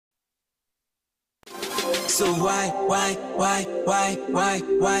So why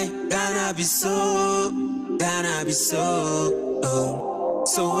Ghana be so, Ghana be so, oh.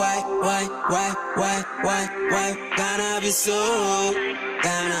 So why Ghana be so,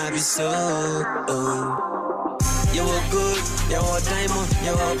 Ghana be so, oh. You were good, you were diamond,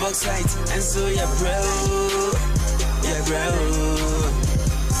 you were bauxite, and so you're bro, you're bro.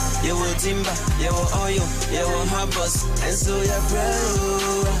 You were timber, you were oil, you were harbors, and so you're bro,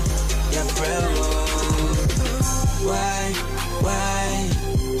 you're bro. Why,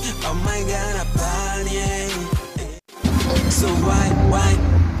 oh my God, so why?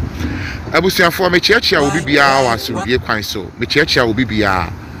 Abusia for me church will be our so be a so. Me church will be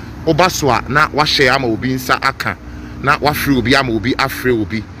a Obaswa, not wash am will be in sa aka, not wash will be am will be afraid will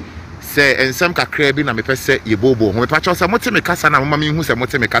be. Say, and some crabbing and me per se Yeboah. When patch us a mote casana, mammy who's a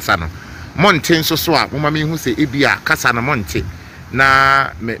mote casano. Mountain so swap, mammy who say Ibia Casana Monte.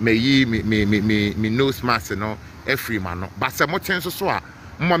 Na me nose master no every man. But some mountain so swap.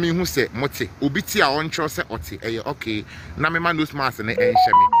 Mammy who say mote, Ubitia on chose oti, okay. Na me man nose master ne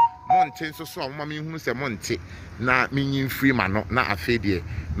enshami. Mountain so swap, mammy who say monte. Na meaning free man, na a fade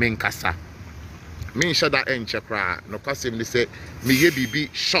men casa. Me shut that enchakra, no custom say me ye be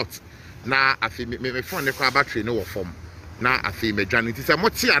short. Na afi me phone the car battery no form. Na afi me dwane ti say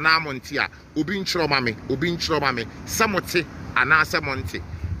moti ana monti a obi nchro ma me samoti ana samonti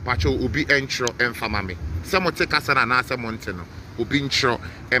pacho obi enchro emfa ma me samoti kasa na ana samonti no obi nchro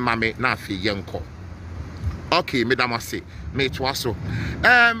ema me na afi yenko. Okay, me damase me twaso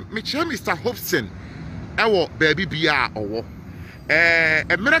me che Mr. Hobson ewo baby bia owo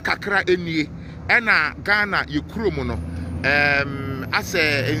emere kakra enie ena Ghana yekuro no as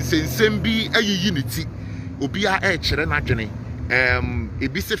a insensembi ayi unity obia chere na dwene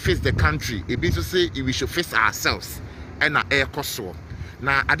ebi se face the country ebi so say we should face ourselves and na koso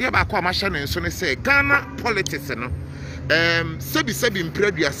na ade ba kwa ma hye ne so ne say Ghana politics no sebi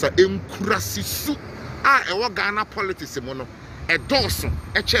mpraduasa enkurasisu a ewo Ghana politics mo no edoso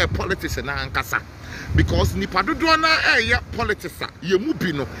che politics na ankasa because nipa dodo na politics a ye mu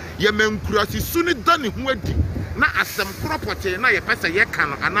bi no ye menkurasisu ne dani ho adi na asem kropote na ye pese ye ka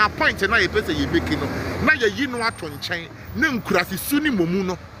no ana point na ye pese ye make no na ye yi no ato nchen na nkurasisu ni momu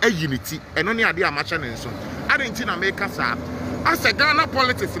no ayiniti eno ne ade amacha ne nso adenti na make sa asa Ghana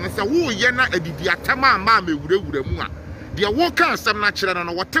politics ne se wo ye na adidi atama ma mewurawura mu a de wo ka asem na kire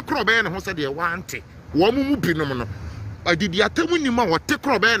no wote krobe ne ho se de wante wo mu binom no adidi atamu ni ma wote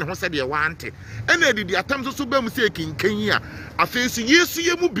krobe ne ho se de wante ena adidi atam so ba mu se kinkan yi a afensi yesu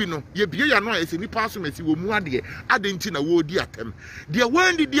ye mu bi no ye bie ya no ese nipa so mesi wo mu ade adenti na wo di atam de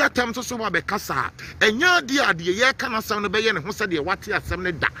wandi di atam so ba be kasa enya ade ye ka na sam no be ye ne ho se de wate asam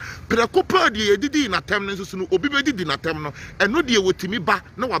ne da prekopa de ye didi na atam ne so no obi be didi na atam no eno de wotimi ba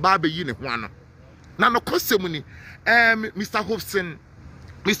na wa ba be yi ne ho ano na no kosem ni Mr.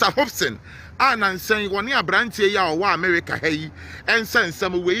 Hobson anansan woni abrantie ya owa America hayi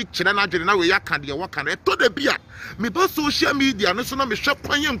ensensam we kire na dwene na we aka de wo kan eto da bia me ba social media no so na me hwe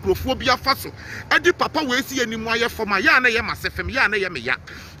kwanye nkrofo bia fa so edi papa we si animu aye foma ya na ye masefem ya na ye me ya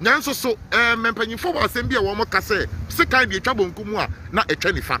nanso so mempanyimfo wa asem bia wo mo kase se kan de etwa bonkum a na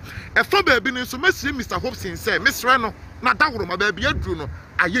etwa nifa efa ba bi nso masie Mr. Hobson say mesre no na daworo ma ba bia duru no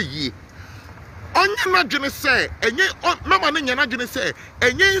aye yie onye na dwene se enye mama na nyana dwene se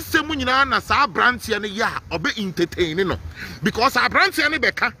enye nsemu nyina na sa brantia ne ya obe entertain no because abrantia ne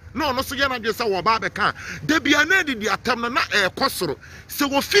beka na ono so yana dwene se wo ba beka da bia na didi atam no na ekosoro se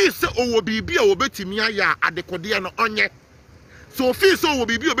wo fi se owo bibi a obetimi aya adekode no onye so fi se owo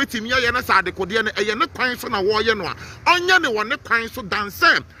bibi obetimi aya na sa adekode no eye ne kwan so na wo ye no a onye ne wo ne kwan so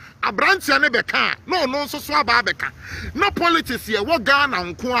danse abrantia ne beka no no so so aba beka no politics ye wo Ghana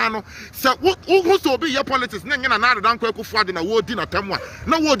nko ano se wo so obi ye politics na nyina na adan kwa kufu ade na wo di na tam a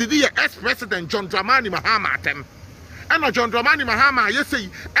na wo di ye ex president John Dramani Mahama atem ena John Dramani Mahama yesei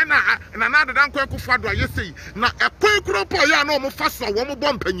ena na adan kwa kufu ade yesei na ekwan kuro po ya na o mo fa so wo mo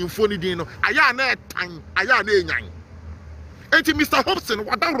bom panyimfo ni din no aya na etan aya na enyan enti Mr. Hobson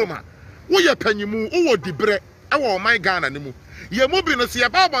wadaroma wo ye panyimu wo dibre ewo my Ghana ni mu ye mu bi no se ye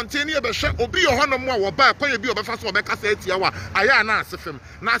ba bonten ne ye be hwe obi yo hono mo a wo ba ekwan bi obefa so obeka sa atia wa aya na asefem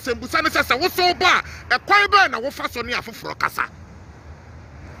na asembusa ne sese wo so ba ekwan ba na wo fa so ne afoforo kasa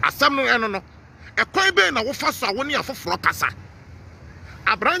asem no eno no ekwan ba na wo fa so a wo ne afoforo kasa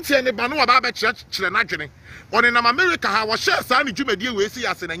abrantie ne ba no wa ba be kire na dwene oni na America ha wo share sa ne dwumadie we si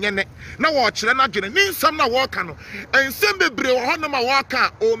ase na nyene na wo kire na dwene ni nsam na wo ka no ensem bebre wo hono ma wo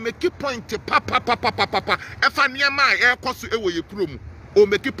ka o make point papa efa niema e koso e wo ye kurom o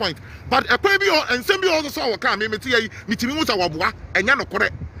make point but ekwa bi o ensem bi o so wo ka me meti yi mitimi mu sa wo boa enya no kore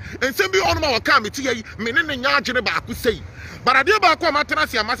and send me on my account me ne nya agene ba ku sei but ade ba ko amatena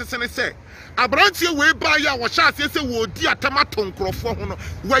se amasese ne say abrantie we ba ya wo sha se wo di atama tonkrofo ho no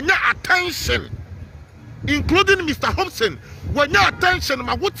wanya attention including Mr. Hobson when your attention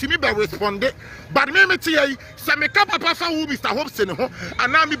ma wotimi be respond but me tie yi se me ka papa fa wo Mr. Hobson ho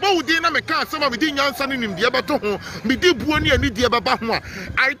ana me bo wudi na me ka asema me di nyansa ne nim de beto ho me di buo ne ani de beba ho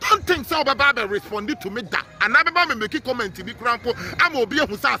I don't think so baba be respond to me da ana be ba me make comment bi krampo ama obi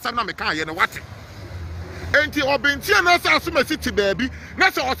ehu sa asem na me ka ye ne wate enti obentie na sa asoma city baby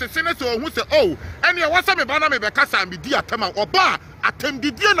na se osese na se ohu se oh ene e wasa me ba na me be kasa me di atama oba atem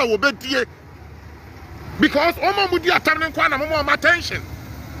didie na wo bedie because omo mudi atam ne kwa na mo am attention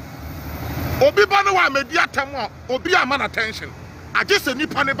obi ba no wa medi atam obi am attention age se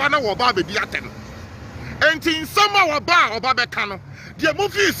nipa ne ba na wo ba medi atam enti nsama wo ba oba be ka no de mo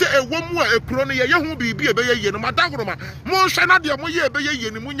fi se ewom a ekuro no ye hu bibi e be ye no madagoroma mo hwe na de mo ye be ye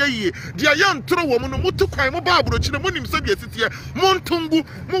ni mo nya ye de ye ntoro wo mo no mutu kwan mo ba abrochi no mo nim se bi esitie mo ntungu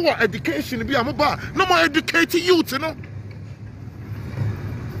mo wo education bi a mo ba no mo educate youth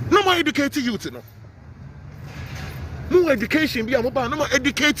no more education be a mobile no more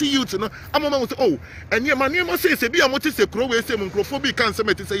educate youth no amama say oh and ye man you say be a moti say kro we say microphobe kan say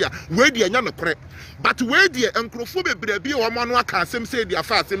meti say ya we dia nya no kore but we dia encrophobe bebre bi o ma no aka asem say dia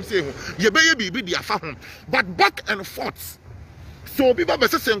fa asem say ho ye be ye bibi dia fa ho but back and forth so bi ba be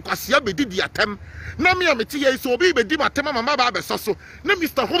say nkwase be di atem na me ameti ye so bi be di matem mama ba be so na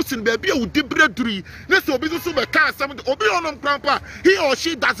Mr. Hobson be bi a wudi breduri na so bi so be kan asem obi onom krampa he or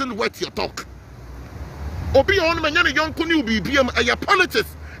she doesn't wait your talk obi on manya ne yonko ne obibiam aya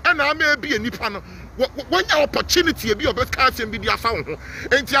politics and am be nipa no when your opportunity be obet ka asem bi dia fa ho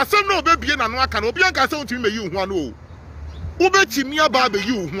enti asem na obebie na no aka na obi anka se ontimi meyi ho ano ubetimi aba be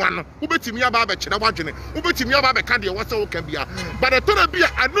yi ho ano ubetimi aba be kire wadwene ubetimi aba be ka de wose wo ka bia but etora bia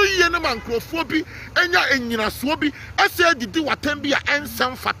anoyie ne mankrofo bi enya enyinaso bi ase didi watam bia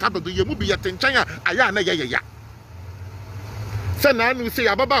ensem fata dodo ye mu bi yetenchan a aya na ye sana nu say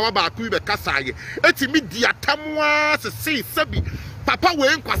ababa wa ba ku be kasaye etimi di atamwa se sabi papa we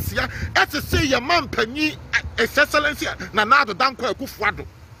nkwasea ese say ye mampanyi excellency na nado danko akufuado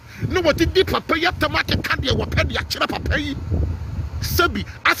no woti di papa yatama ke ka de wo pede a kire papa yi sabi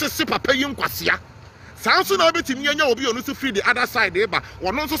asese papa yi nkwasea sanso na obetimi anya obi onu so free the other side eba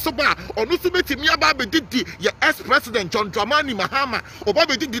ono nso so ba onu so betimi aba be didi ye ex president John Dramani Mahama oba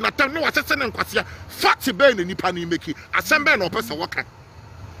be didi na tam no wasese ne nkwasea fat be na nipa ni meki asembe na opese woka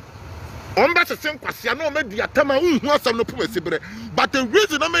omba sese nkwasea na o medi atama unhu asem no poma sibre but the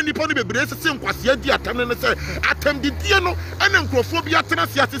reason na me nipa ni bebre sese nkwasea di atam ne se atam didie no ene nkrofo bi atena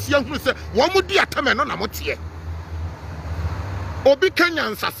sia sese ahunu se wo mu di atam no na motie obi Kenya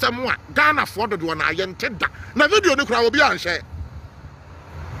nsasem a Ghana for do na ayente da na video ni kura obi anhye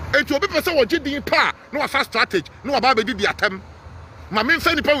enti obi pese wo gidin pa no wa fast strategy no wa ba be di atam ma me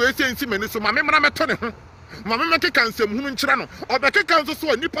mfa nipa we sensi meni so ma me mra meto ne ho ma me meke kansem hunu nkyira no obeke kanso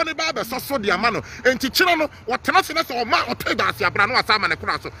so nipa ne ba be so de ama no enti kyira no wo tena se ne so o ma o teda ase abra no asa ma ne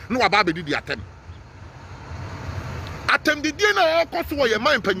kura so no wa ba be di atam atendidie na okoso wo ye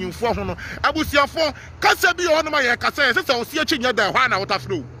man panyimfo ho no abusiafo kasa bi ho no ma ye kasa ye se osi achi nya da ho na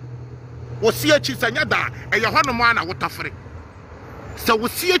wotafre osi achi sanya da eye ho no mo na wotafre se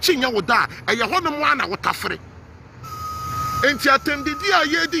osi achi nya wo da eye ho no mo na wotafre enti atendidie a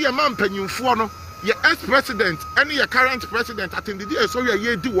ye di ye man panyimfo no ye ex president and ye current president atendidie so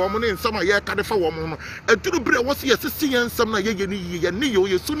ye di wo mo ne nsam a ye kade fa wo mo no aduru bre wo se ye sisi ye nsam na ye ni ye ne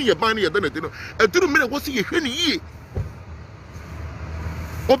ye su ne ye ban ne ye da na di no aduru bre wo se ye hwe ne yie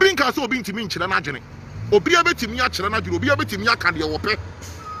obi nka so obi ntimi nkyere na adwene obi abetimi ya kyere na adwene obi abetimi ya ka de wo pe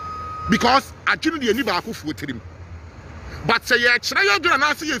because adwene de ani ba akofo tirim but say ye kyere ya adwene na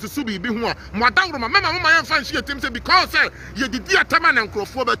ase ye susu bibi ho a modawro mama ye mfa nhye tim say because say ye didi atama na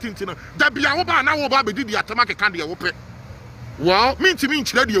nkrofo batinti no da bia wo ba na wo ba be didi atama ke ka de wo pe wow me ntimi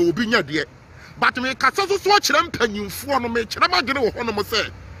nkyere de obi nya de but me kasa so kyere mpanyimfo no me kyere ma adwene wo ho no mo say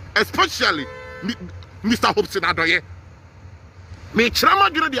especially Mr. Hobson adoye me chirama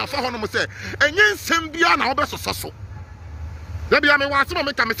dwene dia fa hono mo se enye nsem bia na obesososo da bia me wasema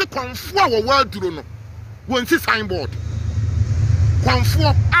me ka me se konfo a wo waduro no wonsi signboard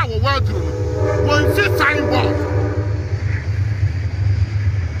konfo a wo waduro no wonsi signboard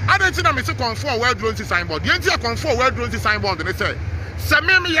adenti na me se konfo a waduro nsi signboard yenti a konfo a waduro nsi signboard ne se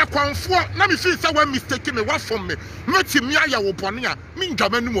me ye konfo na me fi se wa mistake me wa from me metimi aya wo bone a me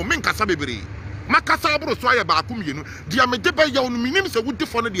ndwamanu mo me nkasa bebre makasa abro so aye ba akomienu dia me de ba yaw no minim se wudi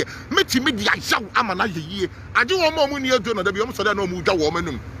fo no de metimi dia yaw amana yeye age wo ma mu ni edo no da bi o so da na mu dwa wo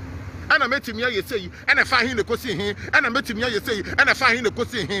manum ana metimi aye sei ana fa hin ne kosi hin ana metimi aye sei ana fa hin ne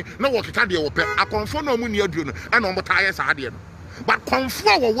kosi hin na wo keka de wo pe akonfo na mu ni aduro no ana o mota aye sa de no but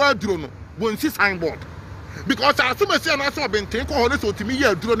konfo wo wa aduro no won si signboard because asuma say na so benten ko ho ne so timi ye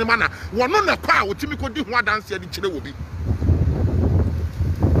aduro ne mana wono na kwa wo timi ko di ho adanse ade kire wo bi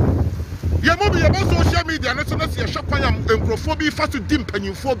ye mo bi ye social media no so na se hwekwan am enkrofo bi fa so di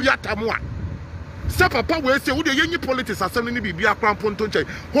mpanyimfo bi atamo a se papa we say wo de yenyi politics asem ni bibia akrampo nto nche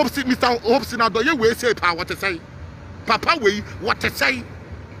Mr. Hopes na do ye we say pa what say papa we what say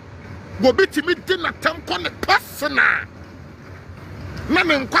go bitimi di na tam ko ne personal na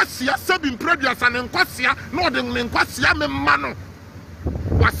ne nkwasia sabi producer ne nkwasia na ode ne nkwasia me ma no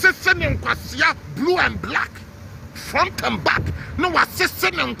wasese ne nkwasia blue and black front and back no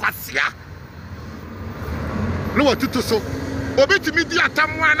wasese ne nkwasia no watutu so obetimi di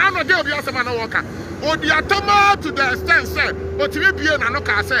atamwa na no de obi asema na woka odi atama to the extent say otimi bie na no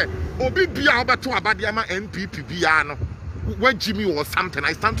ka say obi bia obeto abade ma NPP bia no when Jimmy or something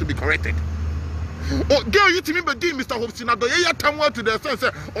I stand to be corrected. Oh, girl, you to me, but Mr. Hopes na do ye atamwa to the sense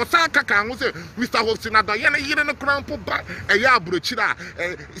osaka kan wo say Mr. Hopes na do ye na yire no krampo ba eya abrochira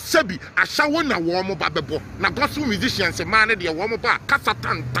sebi ashawo na wo mo ba bebo na gospel musicians man de wo mo ba kasa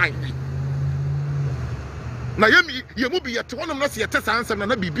tantan na ye mu bi ye te wonom na se ye te sansem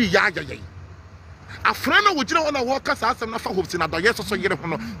na bibi ya ye afra na wo gina wona wo kasa asem na fa Hopes na do ye so yire ho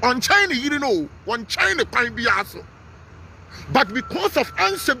no on China yire no on China kwan bi aso. But because of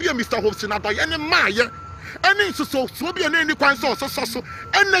answer be Mr. Hopes na do ye ne maye any so be any kwan so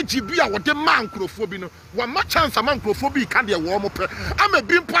energy be a wo de man krofo bi no wa ma chance man krofo bi ka de wo mo pe ama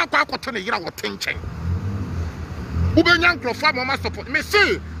bi mpo akwakoto ne yira wo tenchen ubenya krofo amama support me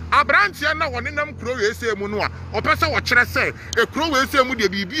say abrantia na woni nam kro we ese mu no a opese wo kire say e kro we ese mu de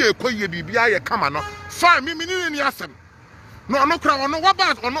bibi e koye bibi aye kama no fa mi ni asem no kra ono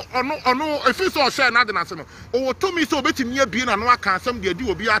waba ono efi so share na de na se no o to mi so obetimi abie na no aka asem de adi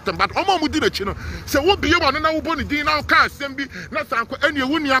obi atem but omo mu di na chi no se wo bie wo na wo bo ni din na ka asem bi na sanko eni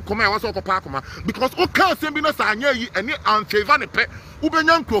ewu ni akoma e wo so kopa akoma because o ka asem bi na sa anya yi eni anfavor ne pe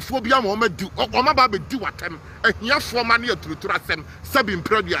ubenya nkrofo bi ama o ma di o ma ba be di watem ehia fo ma ne aturuturu asem sabi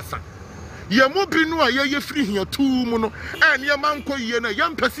mpraduasa ye mo bi no a ye firi hia tu mu no ene ye manko ye na ye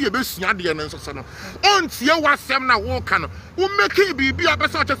mpese ye besua de ne nsoso no ontie wasem na wo ka no wo meki bibi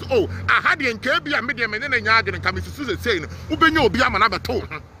abesa chese oh aha de nka bi a me de me ne na nya ade nka me susu sei no ubenya obi ama na beto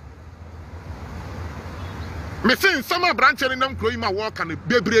ho me sin sama branch ne nam kroyi ma wo ka no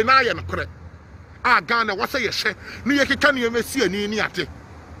bebre na ye no kore a Ghana wasa ye hye ne ye keka ne mesi ani ni ate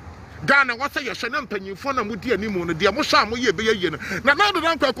Ghana wasa ye hye na mpanyimfo na mudi ani mu no de mo hwa mo ye be ye no na do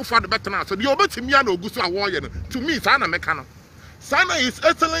dan kwa kufa de betena so de obetimi ya na ogusu awo ye no to me sa na meka no sana His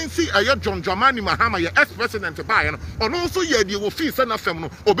Excellency aye John Dramani Mahama ye ex-president ba ye no ono so ye de wo fi se na fam no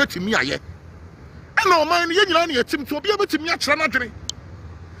obetimi aye na oman ye nyina na yetim to obi obetimi a kira na dwene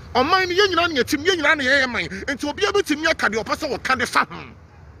oman ye nyina na yetim ye nyina na ye man enti obi obetimi aka de opese wo ka de fa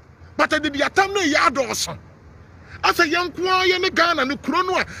but the atam no ye adoso asa yankwa ye ne Ghana ne kuro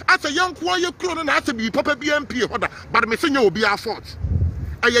no asa yankwa ye kuro no na asa bi papa bi MP hoda but me senya obi a fault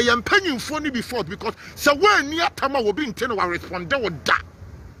aye yampanyimfo ni be fault because se we ni atama obi ntene wa respond wo da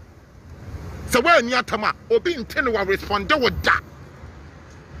se we ni atama obi ntene wa respond wo da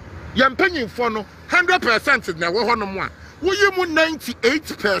yampanyimfo no 100% na wo hono mo a wo yi mu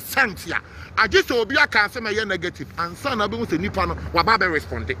 98% ya age se obi aka ase me ye negative ansa na be mu se nipa no wa ba be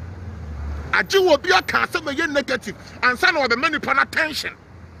respond aji obi aka say me negative ansa na wa be manipa na tension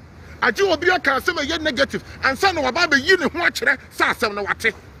aji obi aka say me negative ansa na wa ba be yi ne ho akere sa asem na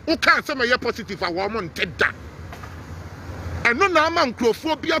wate o kan say me positive a wo mo nteda eno na ama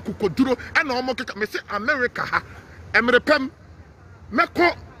nkrofo obi akokoduro na o mo keka me say America ha emerepem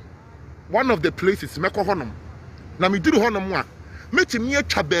meko one of the places meko honom na me duru honom a metimi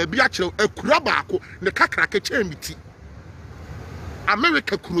atwa baabi akere akura baako ne kakra ke chemiti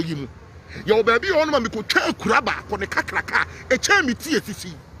America kuro yi mu yo baby on ma me ko twa akura baako ne kakraka e chemiti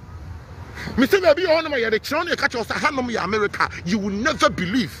esisi me say baby on ma ye de kire on e catch us hanom ya America you will never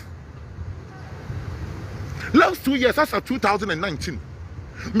believe last 2 years as 2019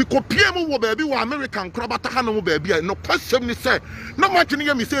 me ko piem wo baby wo American krobata hanom baby no kwasem ni say na ma twene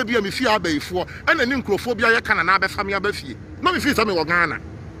ye me say bia me fie abaifo ana ni nkrofo bia ye kana na abefa me abafie no me fie say me wo Ghana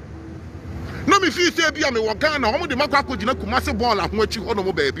no me feel say bia me wo Ghana omo de makwa akogina Kumasi ball ahwo achi hono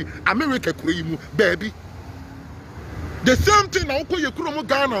mo baby America kuro yi mu baby the same thing na okoye kuro mo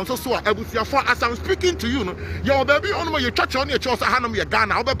Ghana so a abusiafo as I'm speaking to you no your baby on your church on your church hanom ye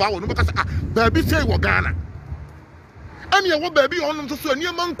Ghana obeba wo no kasa baby say wo Ghana ani ye wo baby on so ani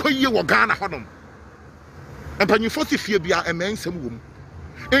man koye wo Ghana honom empanyifo si fie bia emensem wo mu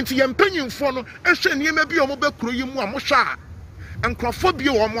enti ye mpanyimfo no ehwe niema bi o mo bekuro yi mu a mo hwa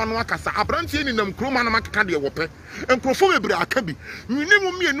enkrofobia wo mo anu akasa abrantie ni nam kroma na makeka de wope enkrofo bebre aka bi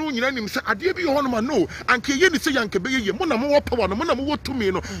nyinim mienu nyina nim se ade bi ho no ma no anke ye ni se yanke beyeye mo na mo wo power no mo na mo wo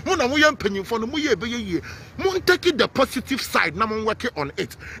tumi no mo na mo ye mpanyimfo no mo ye beyeye mo take the positive side na mo work on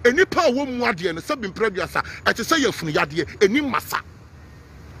it enipa wo mu ade no se bi mpraduasa ete se yafunu yade eni masa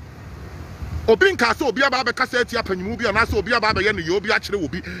obi nka se obi aba be kasa ati apanyimu bi na se obi aba be ye no ye obi a kire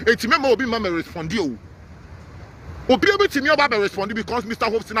obi enti mema obi mama respond o obi ebetimi oba be respond because Mr.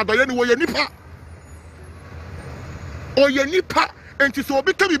 Hope Sinadoye ni wo ye nipa o ye nipa enti so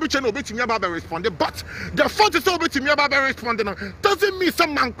obi kabi bi che na obetimi oba be respond but the fact is obetimi oba be respond no doesn't mean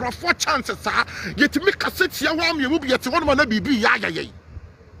some man for chances yetimi kaseti ya wa mu bi yete won na bibi ya ye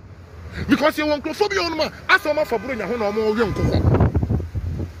because you won crofobia on ma asoma for bro nya ho na o mo we nkoko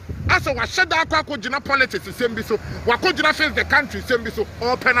asa wa sheda akwa gina politics sembi so wa ko gina face the country sembi so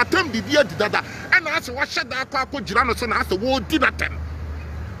o penatem bibia didada and asa wa sheda akwa gina no so na asa wo didatem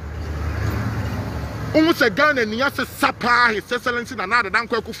umu se Ghana ni asa sapa his excellency na na dan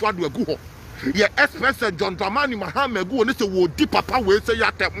kwa kufu adu agu ho ye express John Dramani Mahama agu oni se wo di papa we se ya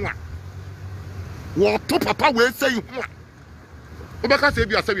tem a wo to papa we se hu a obeka se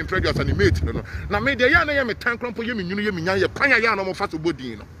bia se bi produce animate no na me de ya na ye me tankrompo ye me nyunu ye me nya ye kwanya ya no mo fa so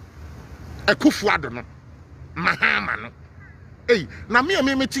bodin no Akufuado no Mahama no na me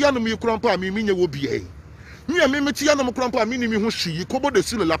metia no me krompo a me nye wo bie me metia no me krompo a me ni me ho hyi kobo de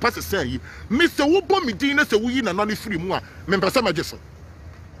silo la pass sen yi me se wo bo me din na se wo yi na no free mu a me mpesa majeso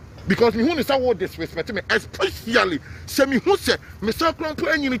because me hu ni say wo disrespect me especially se me hu se me se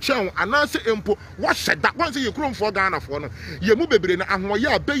krompo anyini chen ana se empo wo hyeda wan se ye kromfo Ghana fo no ye mu bebre na ahoye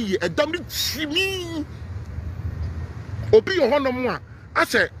abayi edam ni chimi obi yo hono mu a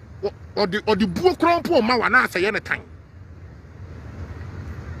ase odi buo krompo ma wa na ase ye ne tan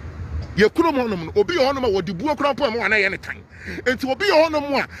ye kuro mo no obi yo no ma odi buo krompo ma wa na ye ne tan enti obi yo no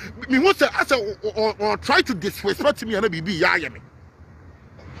mu a me hu se ase or try to disrespect me na bibi ya ye me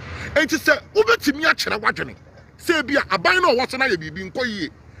enti se obetimi a kire wadwene se bia aban na wo so na ye bibi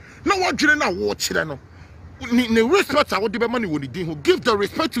nkoyie na wadwene na wo kire no ni respect a wo de be ma ni woni din ho give the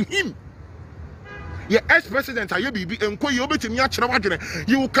respect to him. Your ex-president Ayebibi enkoyi obetimi a kire wadwene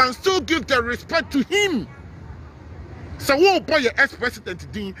you can still give the respect to him. So wo boy your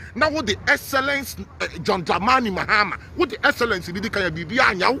ex-president din na wo the excellence John Dramani Mahama wo the excellence di kan Ayebibi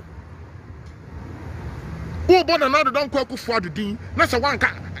anyawo wo bo na na do don kwa Kufuado din na se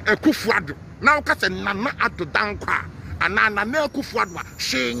wanka Kufuado na wo ka se nana ado dan kwa anana na Kufuado a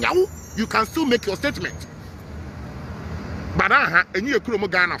she nyawo you can still make your statement. But and you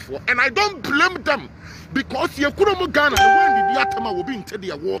kuromo Ghana for, and I don't blame them because you kuromo Ghana when the atama will be into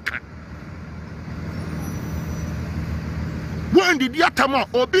their walker. When the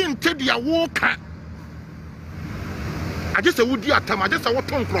atama will be into their walker. I just said, would you atama? I just said, what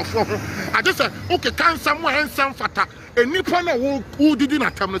tongue for? I just said, okay, can someone and some fata? And Nipana who didn't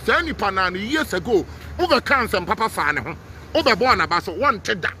atama say any pana years ago over cancer papa fan over born about so one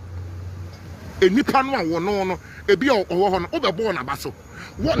tedda. A Nipana no. Ebi o ho no obebo na baso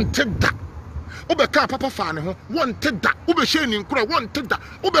wonte da obeka papa fa ne ho wonte da obehye ni nkura wonte da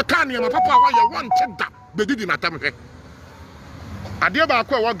obeka ne ma papa wa ye wonte da bedidi na tam hwe ade ba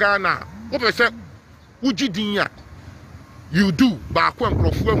akwa wo Ghana obese ugidin a you do ba akwa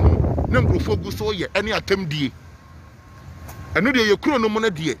nkrofo amu na nkrofo gu so ye ene atam die eno de ye kuro no mo na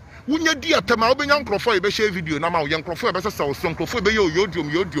die wunya di atama obenya nkrofo ye be share video na ma wo ye nkrofo ye be sesa wo so nkrofo be ye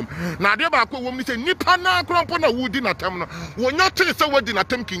yodium na ade ba akwa wo mi se nipa na krompo na wudi na tam no wonya te se wadi na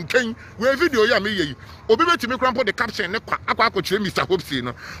tam kinkan we video ya me ye obi betimi krompo de caption ne kwa akwa kire Mr. Hope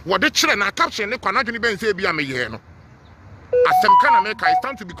no wo de kire na caption ne kwa na dwene ben se bia me ye no asem kana make I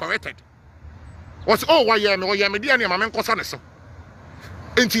stand to be corrected was why ye me dia ne ma me nkosa ne so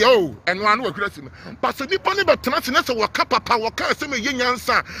enti eno anu akurasi but se nipa ne betena se ne se waka papa waka se me ye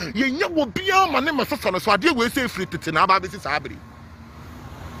nyansa ye nya wo bia ma ne masasa no so ade we se free tete na aba be sisa abiri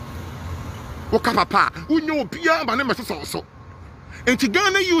waka papa unyo wo bia ma ne masasa so enti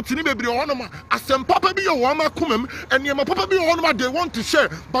Ghana youth ni bebre ono ma asem papa bi ye wo ma komam ene ma papa bi ye ono ma they want to share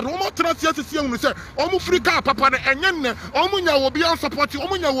but wo ma tena se hu se omo free ka papa ne enye ne omo nya wo bia support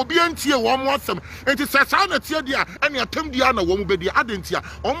omo nya wo bia ntie wo mo asem enti se sa na tie dia ene atam dia na wo mo be dia adentia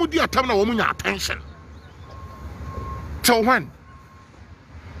omo dia atam na wo mo nya attention till when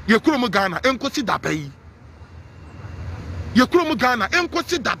ye kuro mo Ghana enkosi da bai ye kuro mo Ghana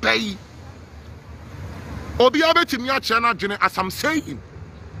enkosi da bai obi abetimi a kire na dwene as I'm saying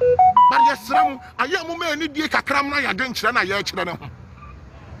but yesram aye mo ma ni die kakra na ya den kire na ya kire ne ho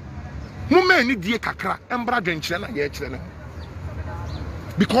mo ma ni die kakra embra dwen kire na ya kire ne ho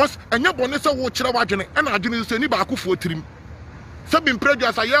because enya bone se wo kire wadwene e na adwene so ni ba akofo tirim sabin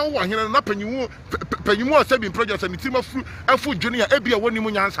prejudice aye wo ahene na panyimu o sabin prejudice ni tirim afu dwene ya ebia woni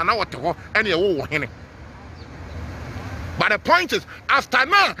mu nyansa na wote ho e na ye wo hene. But the point is, after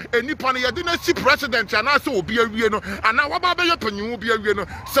now, any pani you didn't see president and also will be a real and now what about your penny will be a real.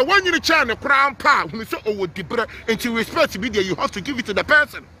 So when you return the crown power, when you say oh debre into respect to be there, you have to give it to the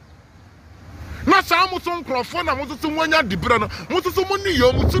person. Not some son crofon and most of someone ya debre, most of someone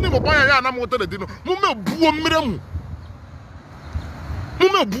you mutsuni mobile and I'm what they did. Mume buomremu.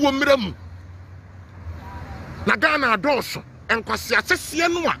 Mume buomremu. Nagana doso. And kwasi asese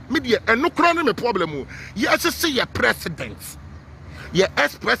no media eno kro no me problem ye asese ye president ye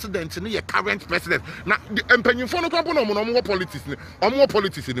ex-president ni ye current president na empanyimfo no kwabo no mo politics ni omo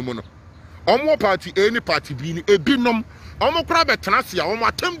politics ni mo no omo party any party bi ni ebinom omo kra betena se ya omo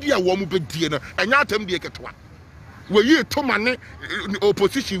atamdi a wo mo bedie no enya atamdi eketwa we yi to mane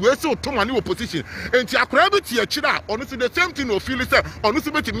opposition we say to mane opposition enti akra bi tie kira ono so the same thing no feel say ono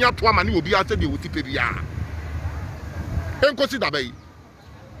so betimi ato amane obi ase de wotipe bia enkosi dabei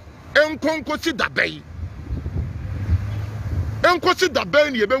enkonkosi dabei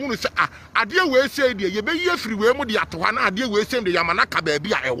ni yebe hunu se ade we se de yebe yi afiri we mu de atoha na ade we se de yamana ka ba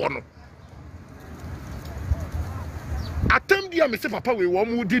bia ewo no atem dia me se papa we wo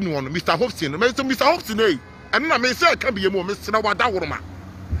mu di no Mr. Hobson me so Mr. Hobson ene na me se ka bi mu me se na wada woroma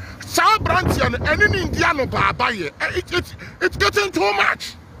sa branch ya no ene ni ndia no baba ye it's getting too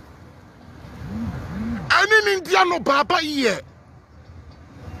much. Any Indiano Baba here.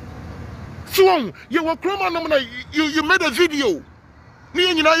 So you were chroma you made a video. Me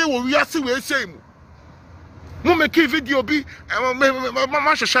and you we are see we same. Mo make video be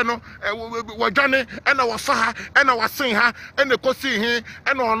mama shano wajane and our faha and our sing her and the kosi he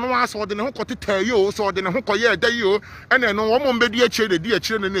and on no so the ho kote tell you so the ho koye da you and no one be dia chere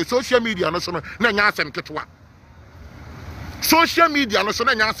na social media no so na nya asem ketwa. Social media no so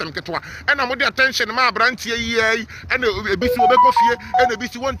na nyansem ketwa e na mo de attention ma abrantie yi e na ebisi obekofie e na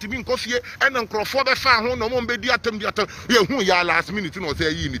ebisi want to be nkofie e na nkrofo be fa ho no mo be di atam ye hu ya last minute no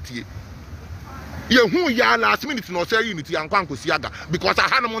say yi nitie ye hu ya last minute no say yi nitie ankwa nkosi aga because I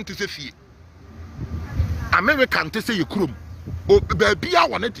had no want to say fie American to say ye krom o ba bia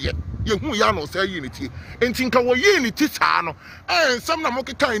wona de ye hu ya no say yi nitie enti nka wo yi nitie saa no nsam na mo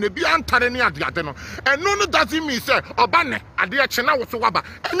kekan na bia antare ne ade no eno no doesn't mean say oba ne ade a chena wo so waba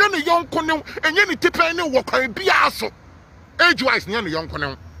enye ne yonko ne enye ne tipen ne wo kwan bia aso age wise ne yonko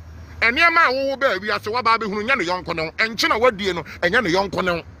ne ene ma wo ba bia so waba be hunu nya ne yonko ne enche na wadie no enye ne yonko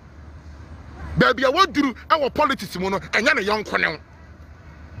ne ba bia waduru e wo politics mu no enye ne yonko ne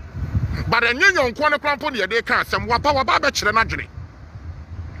but enye yonko ne krampo ne de ka asem waba ba kire na dwene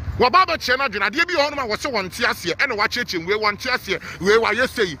wababa chena dwena de bi ho no ma wo se wonte ase e na wa cheche we wonte ase we wa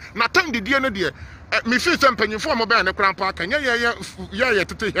yesei na tan de die no de me fi se mpanyimfo mo ba ne krampa aka ye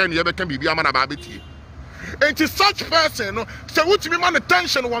tete he ne ye beka bibi ama na ba betie enti such person no se wutimi ma no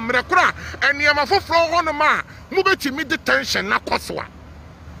tension wo mre kra ene ma foforo ho no ma mo betimi de tension na kosoa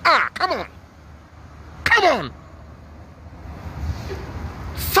come on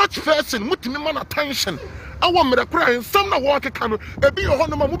such person mutimi ma na tension awo mre kra some na wo keka no ebi ho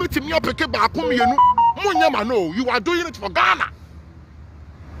no ma mo betimi opeke ba akomienu munyama no you are doing it for Ghana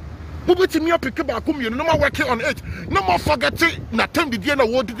mo betimi opeke ba akomienu no ma working on it no more forgetting na time the dia na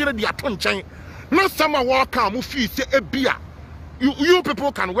wo didire dia to nchen no some a wo ka mo fi se ebia you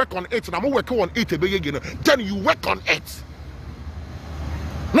people can work on it na mo work on it ebeye no then you work on it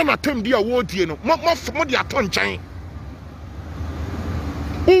na time dia wo die no mo dia to nchen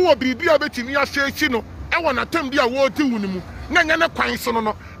wo bibia betimi afechi no e wona tam dia wo ti hunimu na nya ne kwan so no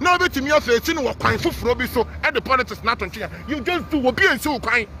na obetimi afechi no wo kwan foforo bi so e the politics na tonche you just do wo bi ensi wo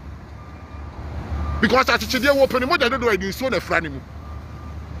kwan because atichide wo peni mo da do edi so na fra ni mu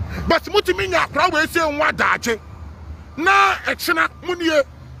but mutimi nya akra we se nwa daache na echina munie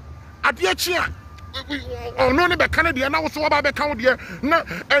ade achi a ono ne be Canada na wo so ba be kan de na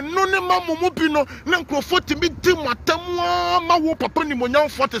eno ne mamumu bi no na nkrofo timi di matam ma wo papa ni monyan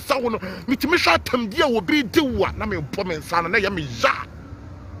 40 sawo no mitimi hwa tam di a wo bi di wa na me mpo me nsa na ya me ya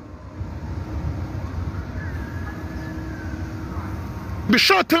bi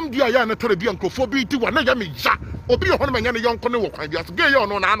hwa tam di a ya na tore bi nkrofo bi di wa na ya me ya obi ho no manya ne yonko ne wo kwan bi aso ge ye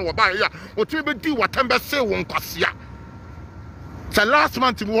ono na wo ba ya o timi be di wa tam be se wo nkwasea. The last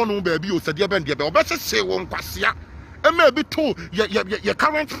month we want baby o sadia ben dia be obese se wo nkwasea e ma bi to ye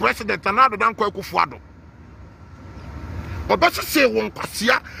current president another dan kwa Kufuado obese se wo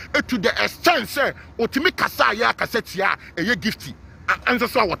nkwasea to the extent say otimi kasa ya kasetia e ye gifty anse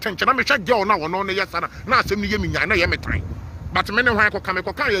so awotenche na me hwe girl na wo no ne yesa na asem ni ye minya na ye metan but me ne hwan ko ka me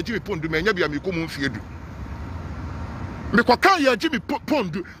ko kan ya Jimmy Pondu me nya bia me ko mu mfie du me ko kan ya Jimmy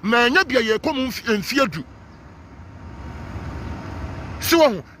Pondu me nya bia ye ko mu mfie du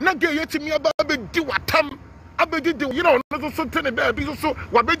so na ge yetimi aba be di watam abedi de you know no so tene there bi so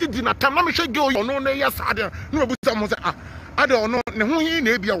wabedi di na tam na me hwe ge ono na ya sade na obusa mo say ade ono ne ho hi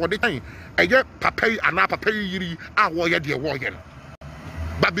na ebia wode kan eye papa yi ana papa yi yiri a wo ye de wo ye no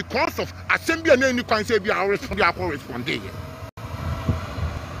but because of assembly na ni kwan say bia respond dey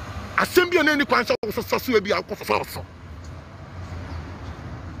assembly na ni kwan so bia akọ so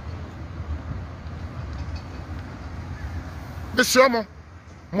Beshomo,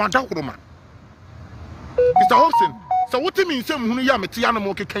 Madakuruma. Mr. Hobson, so what do you mean? Some who ya Metiana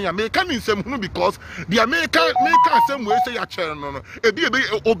Moke Kenya may come in some who because the American some way say a chair no. A be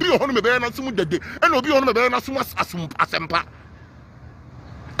Obi on me bear some day, and Obi on me bear as asempa.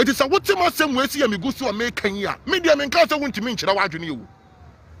 It is a what some way see me go to American ya. Media men can't want to mention a you.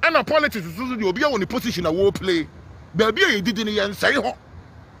 And a politics is the Obi on the position a war play. Baby, you didn't say ho.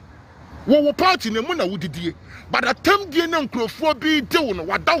 Wo party ne mu na wudidie but atam die na nkrofo bi de wo no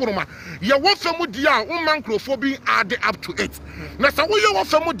wadawroma ye wo fam die a wo man nkrofo bi add up to 8 na sa wo ye wo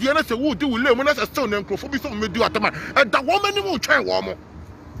fam die na se wo di wo le mu na se still na nkrofo bi so me di atama da wo mani mu twen wo mo.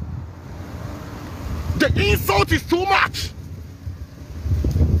 The insult is too much.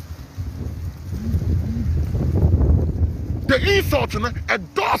 The insult na a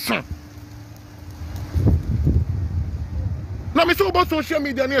dozen. Na me say about social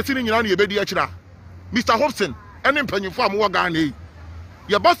media na yesi nyina na yebedi akira Mr. Hobson ene mpanyifo am wo Ghana yi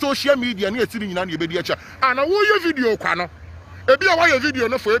ye ba social media na yesi nyina na yebedi akira ana wo ye video kwa no ebi a wa ye video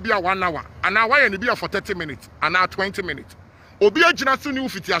no for ebi a 1 hour ana wa ye ne bia for 30 minutes ana 20 minutes obi agina so ni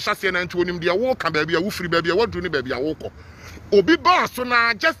ufiti ahase na nto onim de wo ka ba bia wo firi ba bia wo duru ni ba bia wo ko obi ba so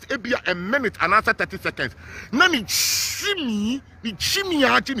na just ebi a minute ana 30 seconds na ni chimi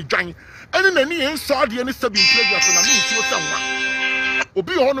aji ni dwan ene na ni enso de ne sabi pleasure so na me nsuo sanwa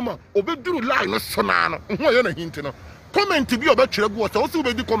obi honoma obi duru line no so na no ho ye na hint no comment bi oba twere gu so so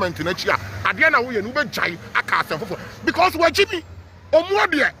be di comment na chi a ade na wo ye no be jai aka asefofo because wa jimi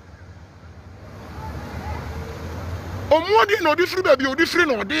omuode no di free baby odi free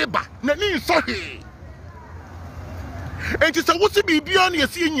no de ba na ni so he enti se wo se bibia na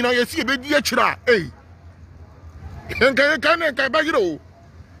yesi nyina yesi be di akira Can ba yiro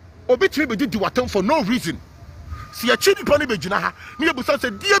obi tiri be di watam for no reason. Si a chidi poni be gina ha ni ebusa say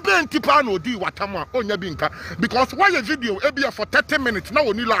die be ntipa na odi watam a onya bi nka because why a video ebia for 30 minutes na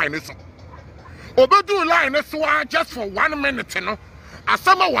oni line so obedu line so just for 1 minute no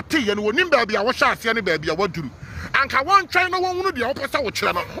asama wote ye no oni ba bia wo hwa ase ne ba bia waduru anka won twan no won hunu de wo pesa wo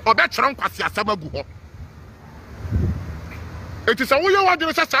kire no obe kire nkwase asama gu ho. It is a way you want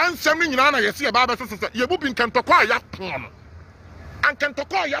to say something in Anna, you see about your booping can talk ya corner. And can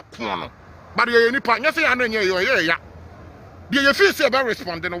talk ya corner. But you need partner, say, I know you're ya. Do you feel about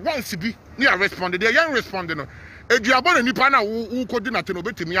responding once be near responded, the young responding? A diabon and Nipana who could not know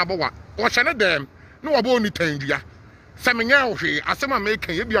to me about what shall them? No about any tangia. Something else, as some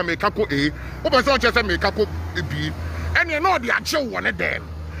making you be a make up A, or such as a make up B, and you know the actual one of them.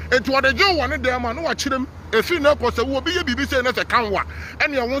 And to what the Joe wanted them, I know what them. If you know, because there will be a BBC and a canwa,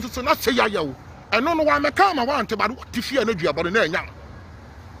 and you want to not say yo. I don't know why I come. I want to, but what if you energy about the name?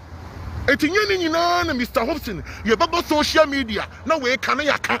 It's in Mr. Hobson, you have social media. No way can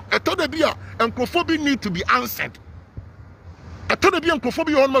I told the beer and Crophobia need to be answered. I told the beer and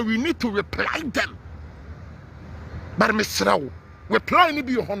Crophobia on we need to reply them. But Mr. Rao, reply ni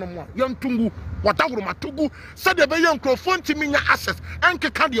be your honor, young Tungu, whatever Matugu, said the young Crophon to me access and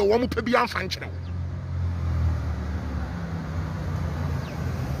can your woman be unfunctional.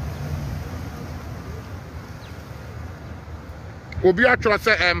 Obi atwa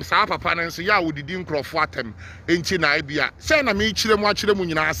say saa papa no nso ya wodidi nkrofo atem enti na ibia say na me chire mu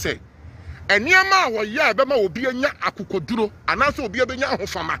nyina say eniema a wo ya be ma obi anya akokoduro anaso obi abenya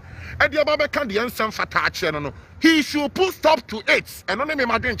ahofama e de ba be ka de ensem fata a kire no he should put stop to it eno ne me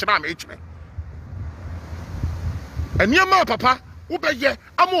ma de nkyira ma e kire eniema papa wo be ye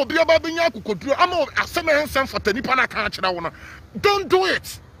ama obi aba benya akokoduro ama asem ensem fata nipa na ka kire wo no don't do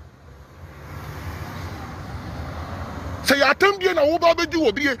it. Say you attempt being a woman do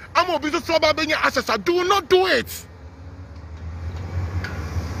obi, I'm a business being access. Do not do it.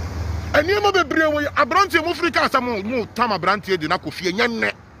 And you may be brave. A branch of Africa, some more time a branch here, the Nakofi,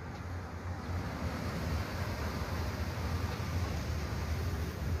 Yan.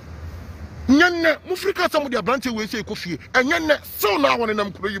 Yan, Mufrika, some of their branches will say coffee, and Yan, so now one in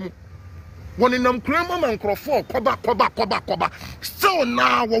them cream. One in them cream and crofo, koba. So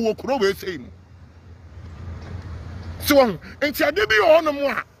now what will say? So, and see, I did be on the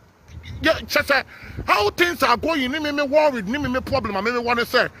more. Yeah, how things are going, me worried, me problem. I may want to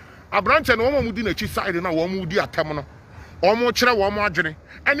say, a branch and woman would in a cheese side and a woman would be a terminal. Or more chiller, or more journey.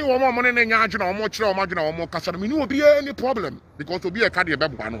 Any one more money in Yarjan or more chiller, or more customer. I mean, will be any problem because to be a cardiac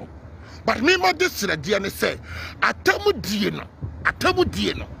babuano. But me, my this DNA say, I tell you, Dino.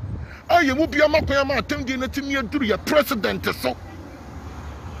 Oh, you will be a Makayama, telling you to me to be a president. So,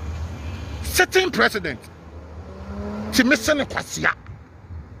 sitting president. To miss a Kwasia.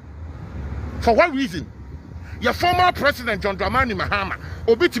 For what reason? Your former president, John Dramani Mahama,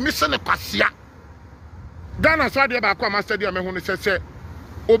 obi to miss a Kwasia. Ghana Saudi Accra-Kumasi Stadium, when he said,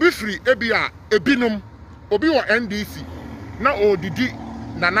 Obi free, Ebia, Ebinum, Obi or NDC, now Odidi,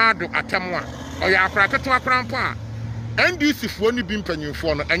 Nanado, Atamwa, or Yakrakatu Akrampa. NDC for only being penny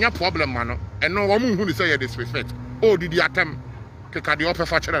for and your problem, man, and no woman who say disrespect. Oh, did you attempt to cut the upper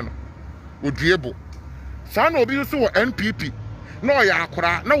factor? Would you able? Son will be so NPP. No,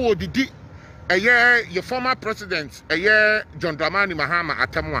 Yakra, no, Odidi. A year, your former president, a year, John Dramani Mahama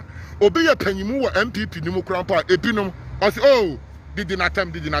Atamwa. Obi a penny more MPP, Nimu Krampa, Epinum, or oh, did not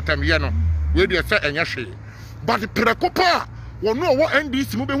attempt, Yano, where they say and Yashi. But the Precopa. Well, no, what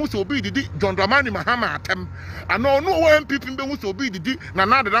NDC moving who will be the John Dramani Mahama attempt. And no, MPP who will be the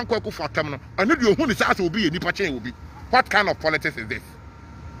Nana the Danko for terminal. I know your who is asked will be a Nipache will be. What kind of politics is this?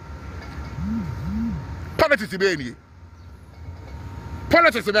 Politics is any.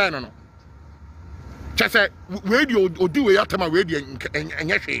 Politics is any. Just say, radio or do a yatama radio and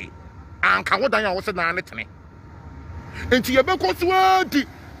Yashi. And Kawadaya was a nanetany. And to your Boko Swati,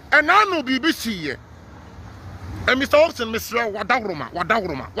 and I know BBC. And Mr. Austin, Mr. Wadauruma.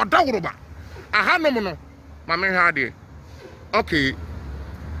 I had no mono, my man had it. Okay,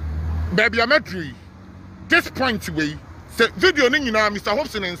 baby, I'm at 3. This point away, say video ning now, Mr.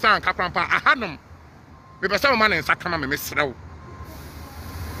 Hobson and San Caprampa, I had them. Maybe some man in Sakama, Mr.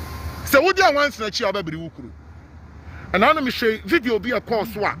 So, what do you want to achieve about the Wukuru? And I know me say video be a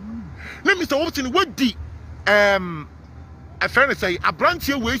course. What? Let Mr. Hobson, what the a friend say, a branch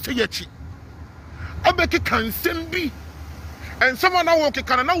here, wait to yet. I bet it can send be. And someone now walk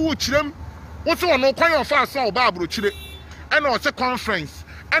can now watch them. What's on no kind of fast saw Barbara Chile. And also conference.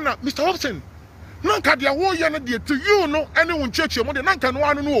 And Mr. Hobson, none can their warrior to you know anyone church your money, none can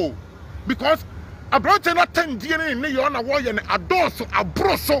one know. Because a brother not 10 DNA in your honor warrior and a dorsal, a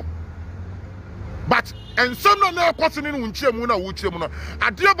broso. But and some no person in Winchemuna, Wuchemuna.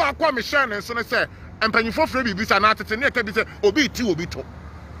 A dear Bakwa Michelle and son I say, and penny for free be an artist and yet Obi to Obi to.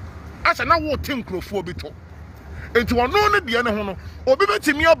 As a now team crow for bito. And to one only the other Obi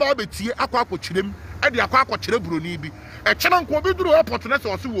to me about the tea, aqua chillim, and the aqua chilebru. A channel will be through opportunity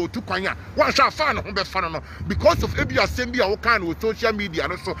or so to Kanya. One shall find a home fan because of Ebia Sembia or kind with social media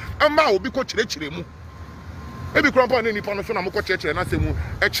and so. And now will be coach Chilemu. Maybe Crampa and any Ponson and Moko Church and I say,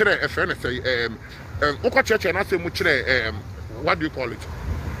 actually, a friend say, Moko Church and I say, what do you call it?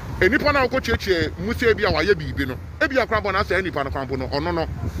 Any Pana Church, Musabia, Wayabi, Bino. Ebia Crampa and I say any Pana Crampono or no.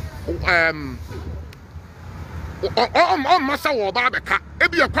 Massa or Barbecue.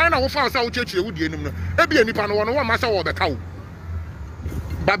 Ebia Pana of our South Church, would you know? Ebia Nipan one Massa or the cow.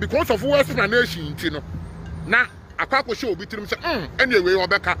 But because of West explanation, Tino. Now, a couple show between them, anyway, or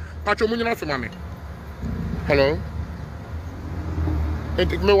Becca, Patromonian Mammy. Hello? And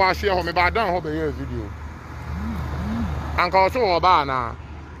take me wash your home about down over here video. Uncle so or Bana.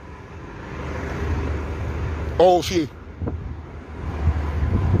 Oh, she.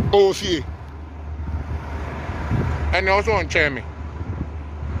 And also on Chermy.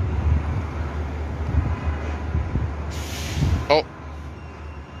 Oh.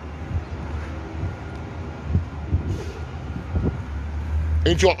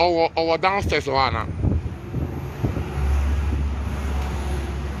 Into our downstairs, Anna.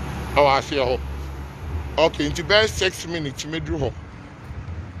 Oh, I see her. Okay, into bed 6 minutes, you may do her.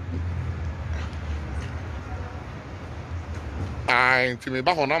 Into me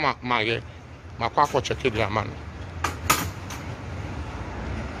back on my quack check it, man.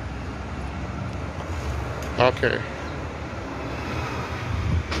 Okay.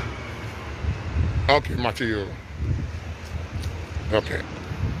 Okay, Matthew. Okay.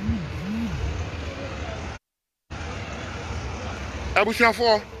 Abushia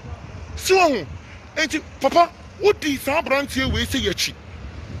for so, and Papa, what is our branch here? We say yachi.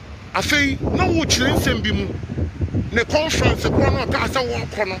 I say, no, what you send me. The conference, the corner, Casa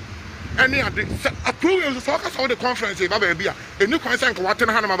Corner, any other. A crew is the focus of the conference. If I be a new concern, what and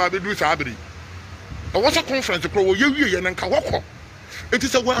Hanama Baby do Sabri. But what's a conference? The crow, you and Kawako. It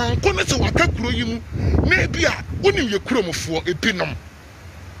is a one corner, so I can't grow you. Maybe I wouldn't you chrome for a pinum.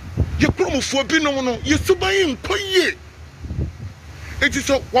 ye kromofo bi no no ye suban nkoye enti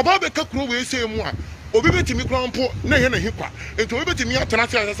so waba be ka kro we say mu a obi betimi krampo na ye na hikwa enti obi betimi atena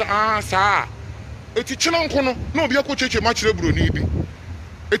se saa enti china nko no na obi akocheche ma kire broni bi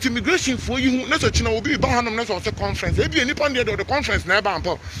enti immigration for you na so china obi ba hanom na so conference e bi nipa ndie the conference na e ba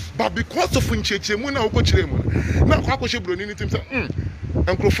ampo but because of ncheche mu na okochire mu na akoche broni ni tim say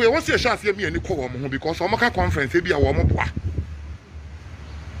enkrofo e wose ehya ase mi ani kɔ wo mo ho because omoka conference e bi a wo mo boa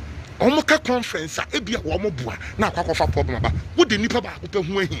omoka conference a e bi a wo mo boa na akwakofa problem ba wo de nipa ba akopɛ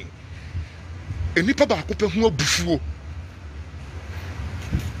ho ahi enipa ba akopɛ ho abufuo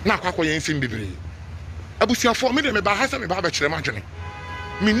na akwakoye nsim bibiri abusiafo me de me ba ha se me ba kyerɛ ma dwene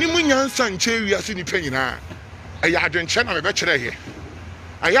minimu nyansa nche wiase nipa nyina ɛyɛ adwenkyɛ na me ba kyerɛ ye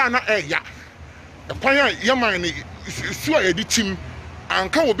aya na ɛya kwan a yaman ne su a yɛde tim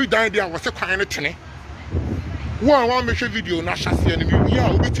anka obi dan dia wose kwan ne tene wa me hwɛ video na hyase ne mi ya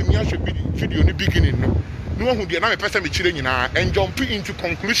obetimi ahwɛ video ne beginning no hu de na me pese me kyerɛ nyina and jump into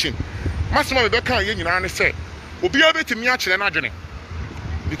conclusion masema me be kan ye nyina ne sɛ obi obetimi akyerɛ na adwene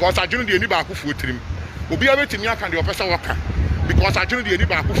because adwene de ani ba akofo tirim obi obetimi aka de opese woka because adwene de ani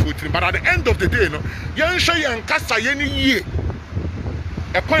ba akofo tirim but at the end of the day no yen hwɛ yen kasa ye ne yie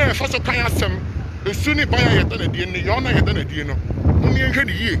ekwan e fa so kan asɛm esu ni ban ya yɛda na die ne yɔ na yɛda na die no mummy nhwɛ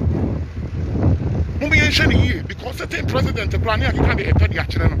ne yie mummy nhwɛ ne yie because certain president plan ya ka de yɛpɛ de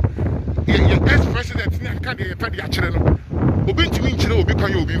akyerɛ no ye ex president ne ka de yɛpɛ de akyerɛ no obi ntimi nkyerɛ obi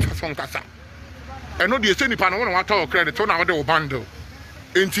kan yɛ obi mfa so nkasa ɛno de sɛ nipa no wo na wata credit wo na wo de wo bundle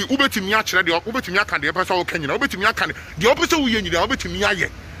enti ubetimi akyerɛ de ubetimi aka de yɛpɛ sɛ wo kanyina ubetimi aka de ɔpɛ sɛ wo yɛ nyina ubetimi ayɛ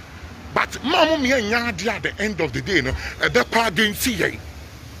but mummy nya ade at the end of the day no ɛbɛkɔ against yɛ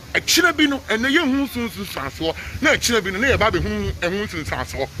Achira bi no ene ye hu sunsun sanso na achira bi no na ye ba be hu ehun sunsun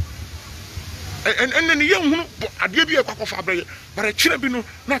sanso ene ne ye hu ade bi e kwakofa abreye but achira bi no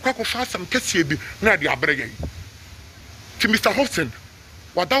na kwakofa asam kese bi na de abreye ti Mr. Hobson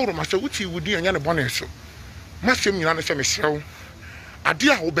wadawro ma se wuti wudi anya ne bone so ma sem nyina ne se me hrew ade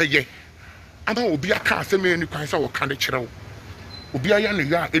a wo beye ama obi aka asem eni kwan se wo ka de kyerɛw obi aya ne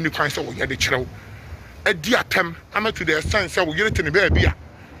ya eni kwan se wo ye de kyerɛw adi atem ama to the sense se wo yere te ne ba bia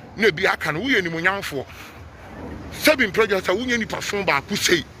na bi aka no wo ye ni munyanfo seven projects a wo nye ni perform ba ku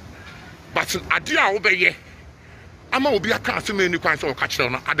sei but ade a wo beye ama obi aka asem eni kwan se wo ka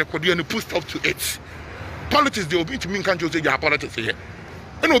kyerɛw no adekode ni put stop to it politics they obi ntimi nka njo say ya politics here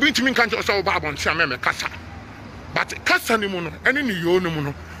and obi ntimi nka njo say wo ba abonte ameme kasa but kasa ni mu no ene ni yo no mu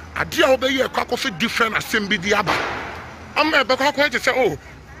no ade a wo beye kwakofe different asem bi di aba ama be kwakofe say oh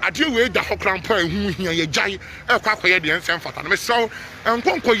ade we da hokrampa ehu hia ye gyae kwakoye de ensem fata no me so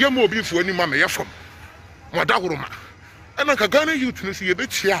enkonko yem obi fu ani ma me yefom modahoroma ena ka Ghana youth no si ye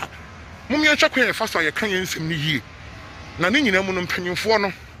betia mum ye twakwan ye fa so ye kan ye nsem ni yie na ne nyina mu no mpanyimfo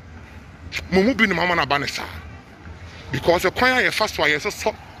no mumu bi no mama na ba ne sa because kwan ye fa so ye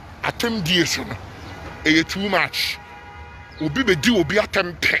so atem die so no e too much obi be di obi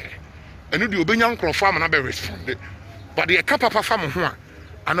atem pe eno de obi nya nkrofo ama na be respond but ye ka papa fa mo ho a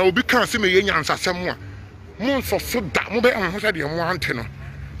ana obi kan se me ye nyansasem a mo nso so da mo be ho se de mo ante no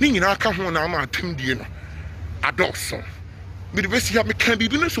ni nyina ka ho na ma atem die no adolso me de be si ya me kan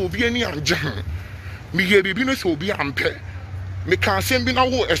bibi no so obi ani anje ho me ye bibi no so obi ampe me kan sem bi na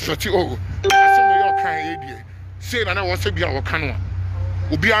wo esoti o asem yo kan ye die se na wo se bia wo kan no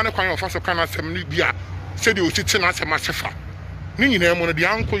obi an kwan yo fa so kan asem ni bia se de ositi na asem asefa ni nyina mo no de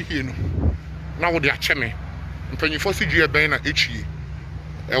anko hie no na wo de ache me mpanyifo si due ben na echie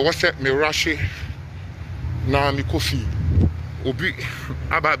e wo se me rushe na mi kofi obi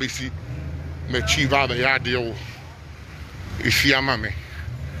aba besi me chi va ba ya de o ifi ama me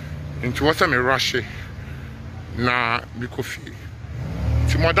nti wo se me rushe na mi kofi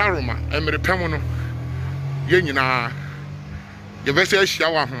ti modaroma emre pemu no ye nyina ye be se ahia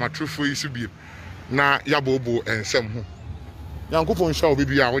wa homatrofo yi so bi na ya bobo ensem ho yankopon sha obi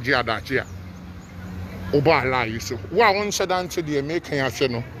bia wo je adache a oba ala yi so wa won shedan te de make kan ase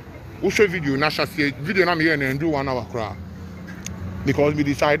no wo show video na shase video na me ye na ndu 1 hour kra because we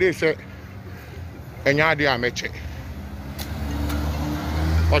decided say enya de a meche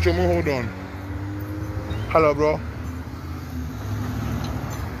what you hold on. Hello bro.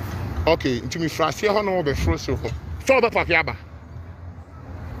 Okay, into me frase ho no be fro so so be papi aba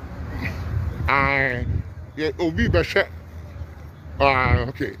yeah obi be hwe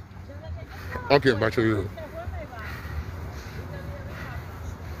okay but you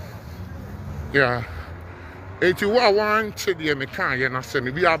yeah eti wa wan che de me kan ye na se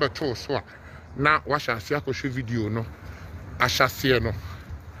ne bi abeto so a na wa hyase akohwe video no ahyase no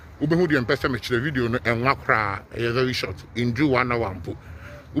ubehu de mpese me kire video no enwa kra very short in do 1 hour ampo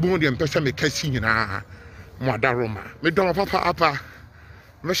Ubu ndi mpesa me kasi nyina mo adaroma. Me don papa apa.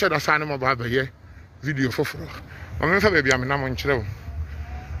 Me share da sane mo ba ye video foforo. Ma me fa bia me na mo nkyere wo.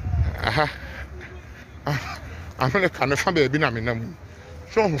 Aha. I'm going to come from baby. I'm in a moon.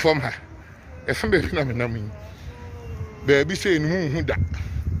 So from her. If I'm baby, I'm in a moon. Baby saying, who that?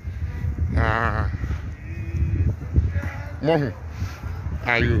 Mohu.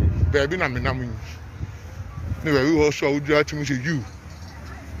 Are you baby? I'm in a moon. No, we also would do to me you.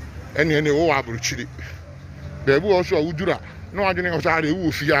 Any old apple chili. Baby also would do that. No, I didn't know the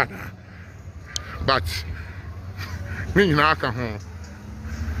wolf yard. But me, I come home.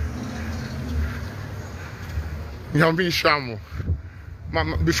 Yambi Shamo.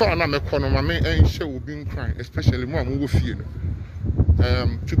 Before I make one of my main ain't sure being crying, especially more who feel.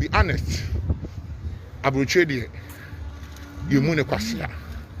 To be honest, Abrochedi, you moon a quasia.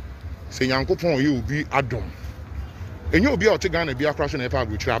 Say, Uncle Pon, you will be Adam. And you'll be out to Ghana, be a crash on a pub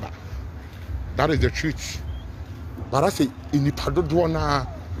with Rabba. That is the truth. But I say, in the Padodwana,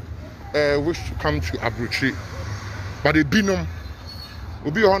 wish to come to Abrochi. But the Binum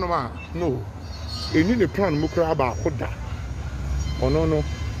will be on a man. No. Eni ne plan mu kra ba koda ono no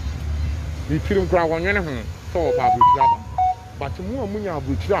ni tirim kra wonwene ho so ba abutira ba but mu amunya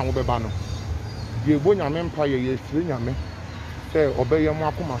abutira ho beba no ye bo nyame mpa ye sire nyame say obeye mu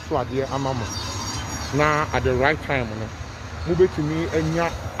akoma so ade amamo na at the right time no mu betimi anya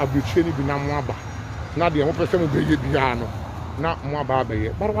abutira ni bi na mu aba na de mo pese mu beye bia no na mu aba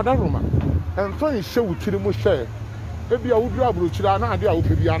beye but wadaroma enso nhye wutiri mu hye ebi a wudura abutira na ade a wo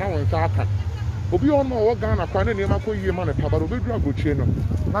pe bia na won sa aka Obi on my work Ghana, Kwana, Nemako, Yeman, Pabaro, Bedragochino,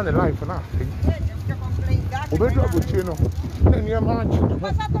 not a life for nothing. Obedragochino, then Yaman,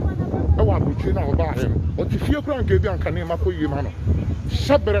 I want Buchino about him. But if you can't give Bianca Nemako, Yemano,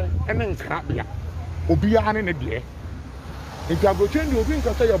 Sabre and then Crabia, Obian in a day. If Yagochen, you think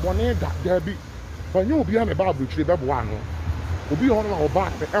I say a bonnet, there be, but you'll be on a bar, which is one. Obi on my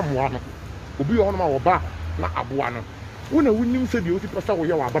back, the M1, Obi on my back, not Abuano. When I wouldn't say the Otipasa or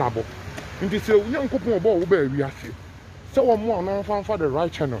Yawa. Nti se young couple of ball be we ase. So one more no fan for the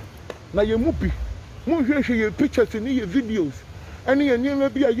right channel. Na ye mupi. Mu hwehwe ye pictures ni ye videos. Ani ye nyema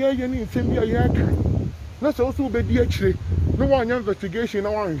bi a ye ni nsem bi a ye aka. Na so so be di akire. No one investigation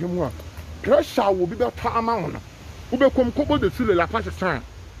na one hwemu a. Pressure will be better amount. Wo be kom kobo de sule la pass san.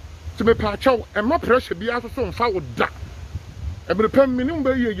 To me pa chaw e ma pressure bi aso so mfa wo da. E be pem minim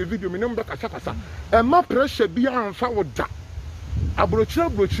be ye video minim be kasa kasa. E ma pressure bi amfa wo da.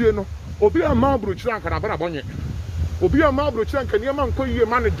 Abrochire no Obi a ma abrochire anka na bra bonye. Obi a ma abrochire anka niam anko yie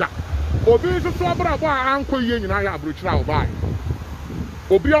manager. Obi so so bra bo anko yie nyina ya abrochire obai.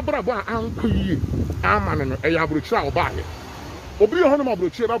 Obi abra bo anko yie amane no e ya abrochire obai. Obi hono ma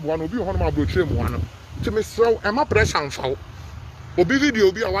abrochire ba bo no obi hono ma abrochire mu ano. Timi so e ma pressure amfa. Obi video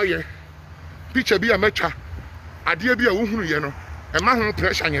obi a waye. Picture bi a mecha. Ade bi a wo hunu ye no. E ma ho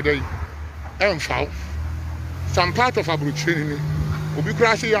pressure nyedai. Emfa. Some part of abrochire ni. Obi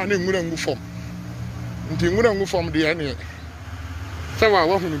crash ya na nwura ngu form. Nti nwura ngu form de ene. Sawa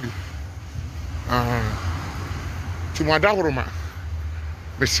wa hunu bi. Ti mo adahoroma.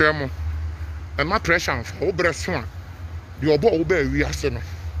 Me semo. E ma pressure amfa wo breso a. De obo wo ba wi ase no.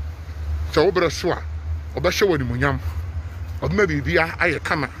 So wo breso a, oba hye woni munyam. Obma bibia aye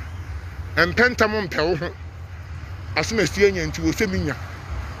kama. Empentam mpe wo ho. Asomasi anya nti wo seminya.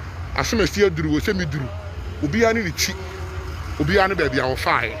 Asomasi aduru wo semiduru. Obi ani ni chi. Obi anu baby a wo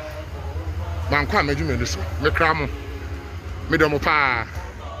fire. Man kwa medjume no so. Me kra mo. Me do mo pa.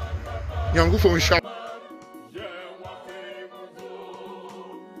 Nyangu fo nsha.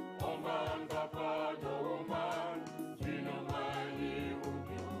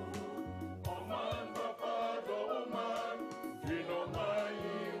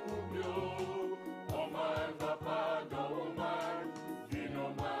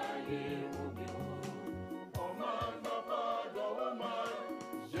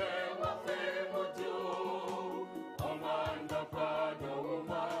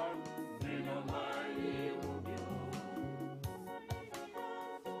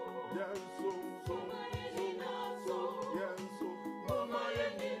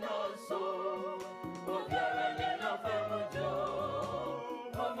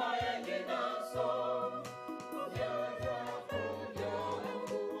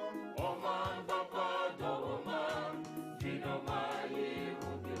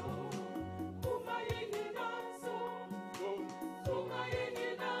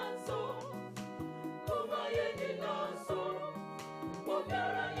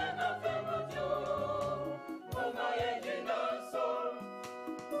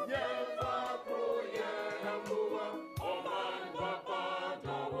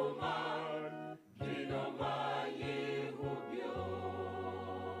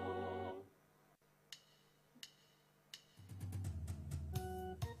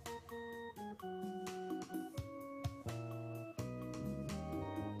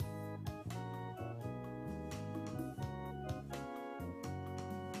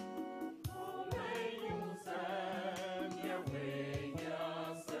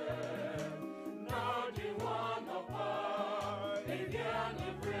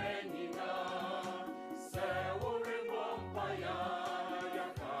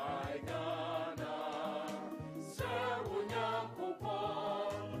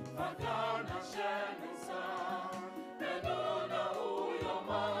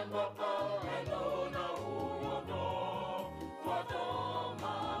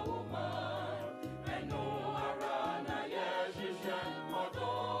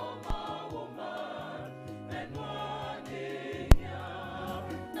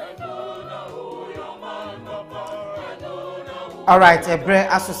 All right, Ebre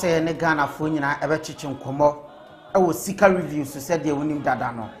aso say ne Ghana fo nyina ebe chichi nkomo e wo sika review so said ye wonim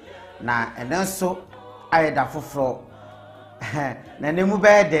dada no na enenso ayeda foforo na nemu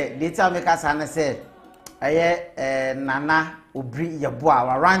be de data make us na say eye nana Obiri Yeboah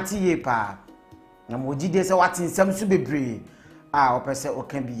waranti ye pa na mogide se watinsam so bebre a opese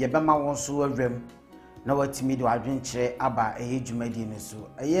okan bi ye bema won so awram na watimi de wadwenkyere aba eye dwumadi ne so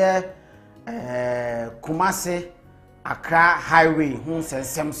eye Kumasi Accra highway hun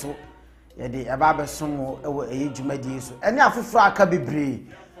sensem so ye de aba besomo ewo eye dwumadi so ene afoforo aka bebre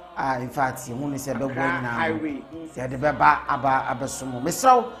in fact ye hun se bebo nyina highway ye de beba aba abesomo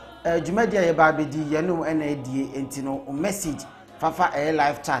mesraw dwumadi ye ba bedi ye no ena edie enti no message fafa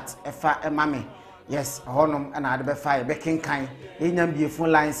live chat efa emame yes honom ena ade be fa be kenkan enyam bie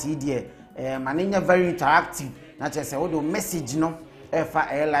phone lines idie manenya very interactive na chese wo do message no efa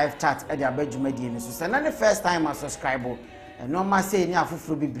live chat e de abadwumadi ni so na the first time I subscribe no ma say ni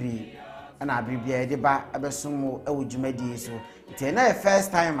afoforo bibiri na abibia e de ba abesomo e wo dwumadi so nti na the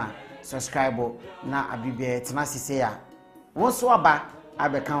first time I subscribe na abibia tena sise ya won so aba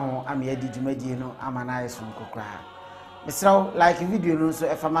abeka ho am ye di dwumadi no amana yeso nkokra misraw like video no so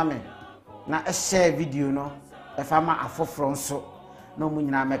efa mame na share video no efa ma afoforo nso no mu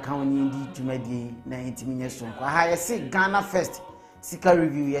nyina meka ho ni di dwumadi na intimi nyeso nkwa ha yesi Ghana first sika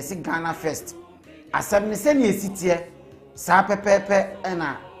review yesi Ghana first asem ne se ne esitie sa pepepe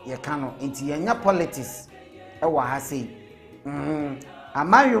na ye kano nti yenya politics e wa ha sei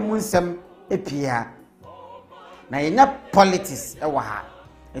amanyo mu nsem epia na yenya politics e wa ha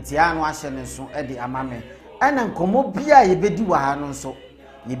nti ya no ahye ne so e de amame ena nkomo bia ye bedi wa ha no nso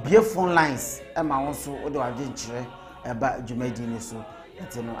ye bie phone lines e ma won so o de wadwe nkyere e ba dwumadi ne so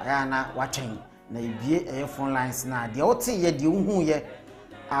nti no aya na watwen na ibie eye phone lines na de wote ye de uhu ye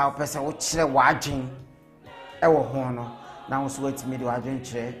a opese wo kire wadwen e wo ho no na wo so watimi de wadwen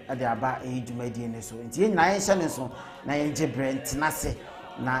kire e de aba eye dwumadi ne so nti nyina ye hye ne so na ye nje brent na se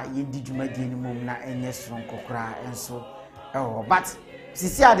na ye di dwumadi ne mum na enye so nkokora enso e wo but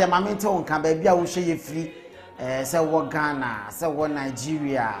sisi ade mamente won kan ba bia wo hye ye free se wo Ghana se wo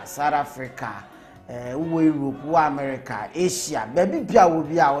Nigeria South Africa wo Europe wo America Asia ba bia wo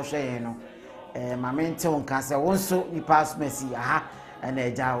bia wo hye ye no mamente won kan se won so ni pass mercy aha na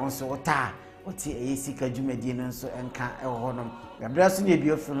eja won so ota oti sika dwumadi no so enka e ho no bra so na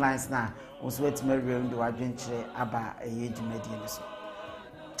ebio phone lines na won so wetima rem de wadwenkyere aba dwumadi no so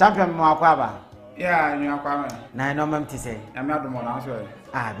champion mo akwa ba yeah nyu akwa me na no mam ti say na me adomo na so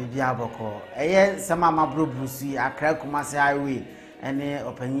bibia aboko eye sama mabro brusu Accra-Kumasi highway ene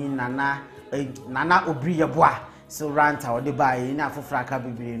opanyin nana Obiri Yeboah so ranta o de bae na afofra aka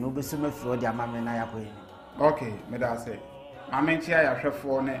bibiri no besu mafiro de amame na yakoyi okay me da say mamenchi ya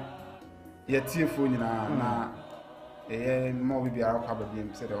hwefo ne ye tiefo nyina na mo bibia akwa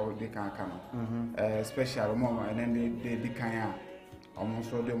babiem se de o de kan aka no special mo ene de kan a omo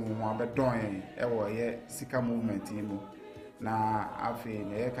so de mo abedon e wo ye sika movement yi mo na afi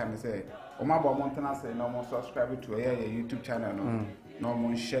ne ye kan say o ma bo montana say no mo subscribe to your YouTube channel no no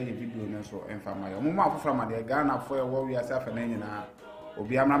mo share your video no so enfama yo mo ma afofra ma de Ghana fo ye wo wi asa fa na nyina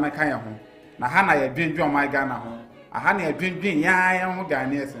obi amra me kan ye ho na ha na ye dwendwen my Ghana ho aha na ye dwendwen ya ho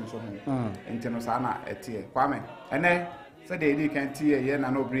Ghana esenso ho enti no sa na etie kwame ene se de di kan tie ye na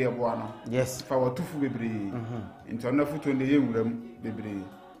Obiri Yeboah no yes fa watufu bebre enti ono futo de ye nwuram bebre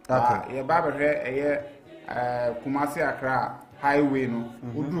okay ye ba behwe eye Kumasi Accra highway no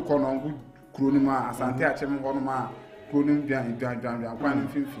odu Konongo kronima asante achem ho no ma kronum dwan kwa no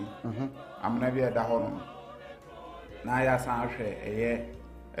mfimfi amna bi eda ho no na ya san hwe eye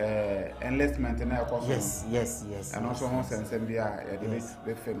Enlistments na ekoso yes and also ho sensem bia ya de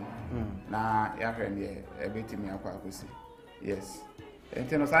be fem na ya hwe ne ebetimi akwa akosi yes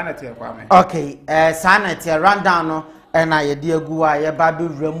enti no sanete kwa me okay sanete rundown no na ye de agu a ye ba be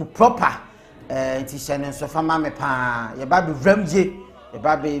wram proper nti hyene so fama me pa ye ba be wram je ye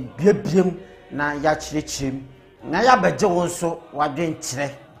ba be biebiem na ya kyerechirem na ya beje won so wadwen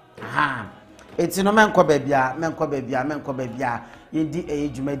kyere aha enti no menko babia yedi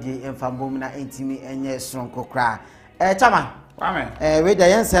dwumadi emfambom na entimi enye sonko kra chama kwame we da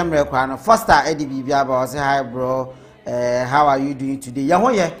yensem rekwa no foster edi bibia ba say hi bro how are you doing today ya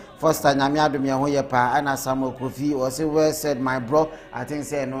hoye foster nyame adom ya hoye pa ana Samuel Kofi or say well said my bro I think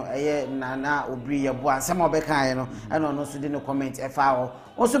say no nana Obiri Yeboah ansem obeka no eno no so de no comment efa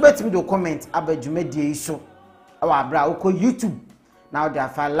o so betimi do comment aba dwumadi so awa bra uko YouTube now they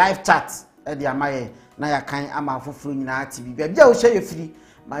have live chat e de amaye na ya kan ama afoforo nyina TV bia wo hye free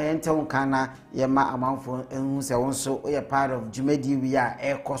ma ye ntew kan na ye ma amanfo enhu se won so ye part of dwumadi wi a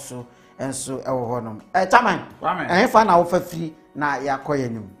ekoso enso e wo honom chairman fa na wo fa free na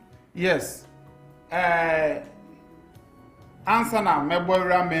yakoyenim. Yes. Answer na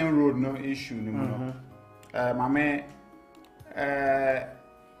Mebora main road no issue ni mo. Mame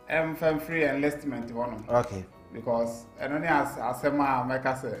free enlistment one. Okay. Because only asema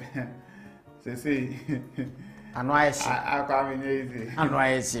make say Anwaeshi. I come easy.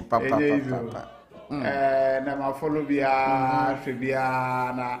 Anwaeshi papa. Na ma follow bia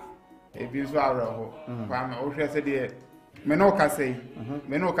hwebia na ebi so awreho. Kwame o hwe se de me no kase.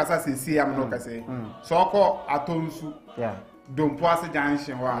 Me no kasa sisi am no kase. So ko atonsu. Yeah. Dompo ase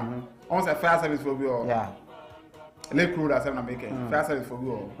junction wa. On say fire service for bi o. Yeah. Le crew that say na make. Fire service for bi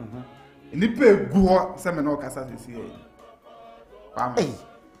o. Ni pe guo say me no kasa sisi e. Kwame. Hey.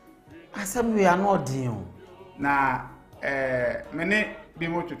 Asem we are not deal. Na me ne bi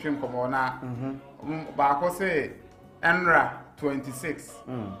mo twetwe nkomo na ba ko say enra 26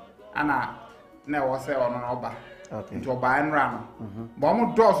 ana na wo say ono no ba Okay. nto ba enra no ba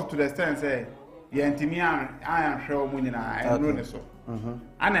mo doors to the extent say ye ntimi an hwe o mu nyina enro ne so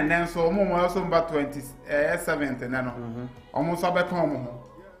ana nen so mo so mba 27th na no omo so be ton mo ho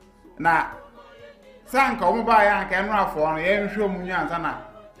na sanka omo ba ya anka enra afo no ye hwe o mu nyina ansa na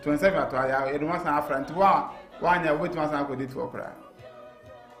 27 to ya eduma san afront wa anya wetima san ko date okra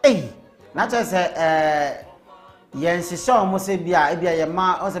na say yen sise o mo se bia e bia ye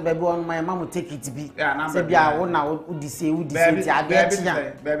ma o se be bi on ma mo take it bi se bia wo na wo di se ti ade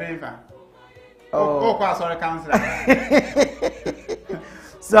tia baby fa o kwa sorry council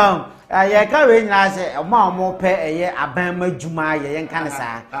so ye ka we nyina se o mo pe eye aban madwuma ye nka ne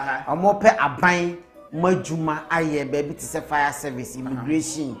sa o mo pe aban madwuma aye baby ti se fire service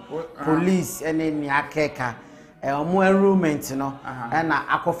immigration police ene ni akeka omo enrollment no na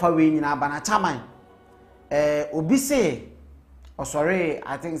akofa we nyina bana chairman obi say sorry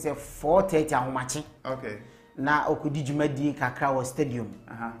I think say 4:30 ahomachi okay na okudi djumadi kakra wa stadium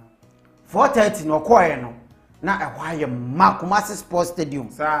 4:30 no koye no na ehwaye Kumasi Sports Stadium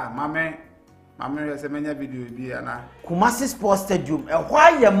sa mame se menya video bi ana Kumasi Sports Stadium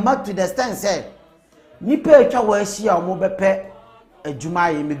ehwaye to the stand say nipa etwa wa ahia omo bepe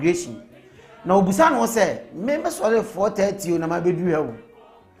adwuma immigration na obusa no say me sorry 4:30 na ma bedu hewo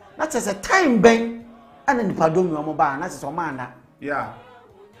na chese time ben ana nipa domi omo ba na chese o manda yeah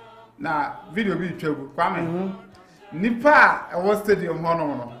na video bi twegu kwame nipa e wo stadium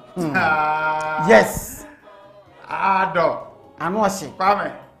hono no yes ado anoshi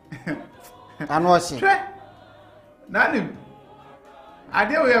kwame anoshi nani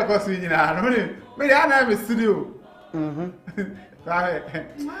ade we ko su nyina no me ya na me studio kwame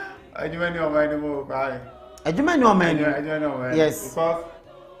ajumani o mai mo kwame ajumani o mai yes because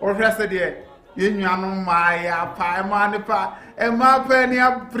o hwese de yenuanu ma ya pa ma ne pa e ma pa ni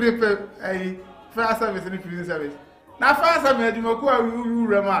a prepare ai fire service ni prison service na fire service adwuma ko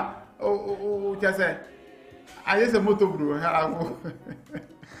awura ma o chese aye se moto bro ha ko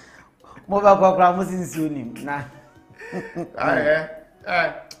mo ba kwa mo sinsi onim na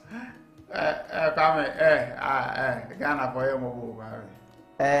kame Ghana for you mo ba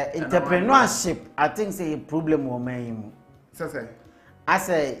entrepreneurship I think say a problem o man say as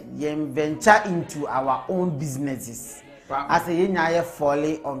a venture into our own businesses as a yen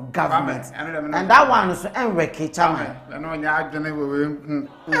folly on government and that one is work chairman no nya adwene we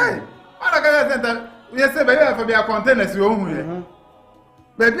ala ka center we say be for be containers we hu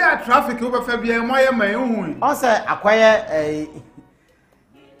baby a traffic we be fa be moye man hu on say acquire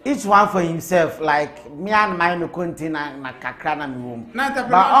each one for himself like me and my container na kakra na me wom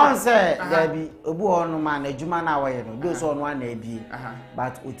but on say there be obu onu man adwuma na waye no those on one na ebie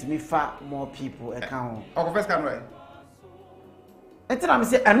but otimi fa more people e kan ho o first can way etina me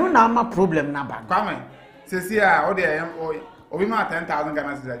say enu na ma problem na ba kwame sesi a o de obi ma 10,000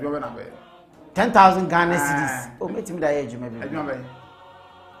 Ghana cedis adwuma na be 10,000 Ghana cedis o metimi da ye adwuma be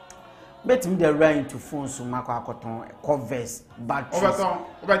betimi the rent to phone so makwa akoton covers batteries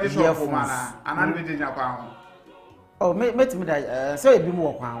obeton shop man ana be jinya kwa ho oh metimi da so ebi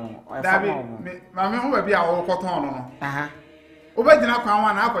mu kwa ho ma me ho be a wo koton no obejina kwa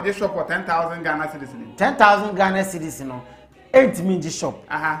ho na akwaje shop for 10,000 Ghana cedis 10,000 Ghana cedis no entimi nji shop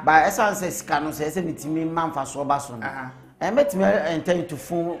by essence sika no se metimi manfa so ba so no metimi enter to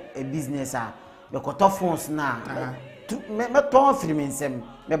phone a business be koton phones na me ton film nsem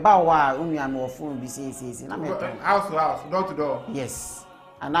me ba wa onua me phone bi sei na me house to house door to door yes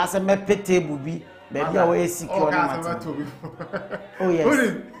and as me pay table bi be bia we secure na mat oh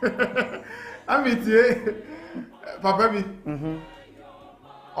yes amitie papa bi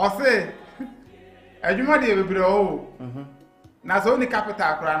o say adwuma de bebre o na so ni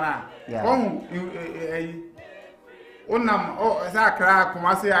capital kra na won onam sa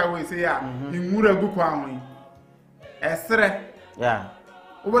Accra-Kumasi highway say ya inwura gu kwa ho esre yeah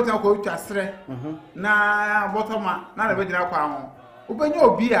ubeta ko twa sre na botoma na na be dira kwa ho ubenya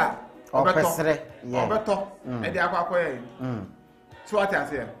obi a obeto e di akwa ye so what I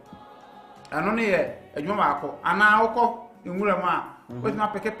say ano ne ye adwuma akọ ana akọ inwura ma wetin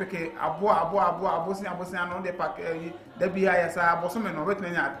peke abosin ano de pack da bia ya sa abosome no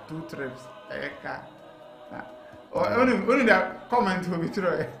wetin nya 2 trips eka only the comment will be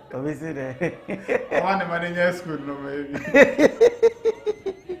true. Obviously, one the manager school no maybe.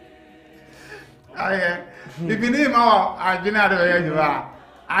 If you name our Arjuna the way you are,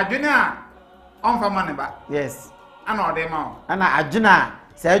 Arjuna on for money back. Yes. I know them all. And Arjuna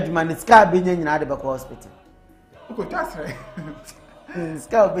said you man ska being in the hospital. Okay, that's right.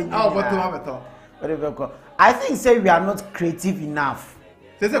 Ska being. Oh, but to I think say we are not creative enough.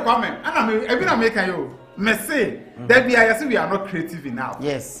 There's a comment. And I'm making you. Me say that we are not creative enough.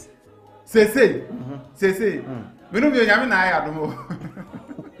 Yes. Say. We no be nyame na ya do mo.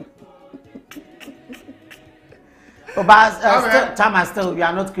 But still we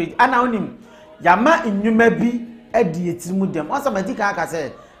are not creative. And now him yama inwuma bi edi etimu dem. Once amatika aka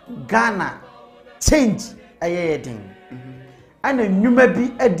say Ghana change ayedin. And inwuma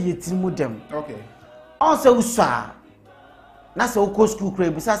bi edi etimu dem. Okay. Also usa na se uko school kra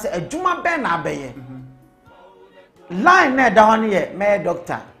bi say adwuma ben na abeye. Line na da hono ye me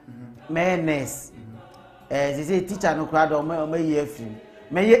doctor me nurse say teacher no kra do me ye afim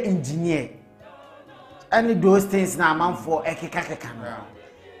me ye engineer any those things na man for ekeka no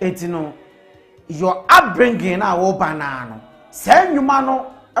etino your upbringing na wo banana say nwuma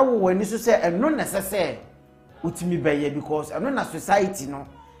no ewo wani so say eno necessary utimi beye because eno na society no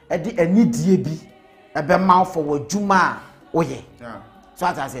e de anidie bi ebe man for wadwuma oye so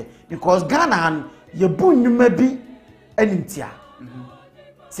as I say because Ghana ye bu nwuma bi animtia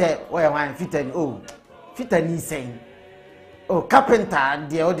say why fitani fitani saying carpenter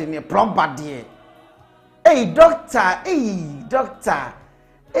the ordinary plumber there hey doctor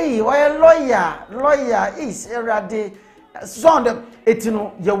hey why lawyer is already sound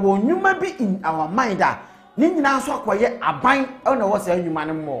etino ye wo nwuma bi in our mind that ni nyina so akoye aban e na wo say nwuma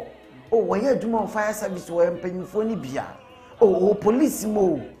ne mo we adwuma fire service we mpanyifo ni bia police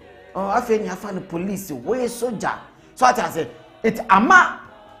mo afa ni afa ni police we soldier. So I say it ama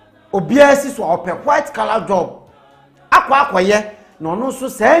obiasi so ope white collar job akwa no no so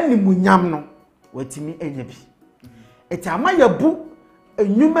say nimunyam no watimi enya bi it ama yabu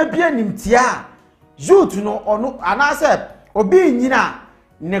enwuma bi animtia youth no ono anase obi nyina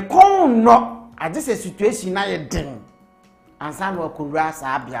ne kon no ade se situation na ye den ansa no akowura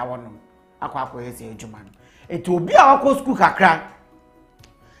sa abia wono akwa ye se adwuma no it obi a akọ school kakra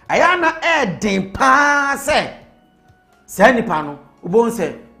ayana den pa se say nipa no ubon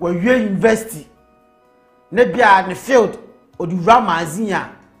say we university na bia ne field odura magazine a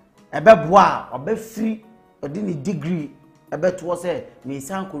ebeboa obe free odi ni degree ebeto say me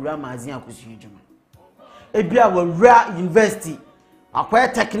san kowura magazine akosi adwuma ebia we university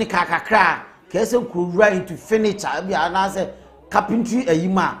akwai technical kakra kese kowura into furniture bia na say carpentry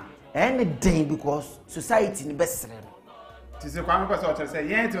ayima anything because society ni besere tise kwa me person say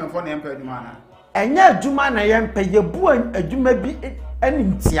yen ti me for na empa adwuma na enya adwuma na yempe yebu adwuma bi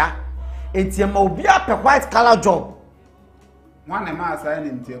animtia entiema obi apɛ white collar job one na ma assign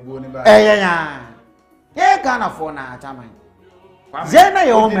entia bo ni ba ye Ghana for na chairman je na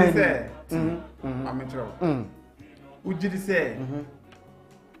ye o man ametro ujidi say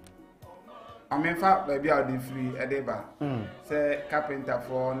amenfa ba bia odi free edeba say carpenter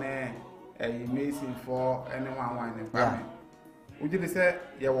for na mason for anyone ne ba ujidi say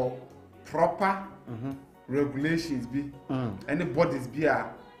ye wo proper regulations be any bodies be a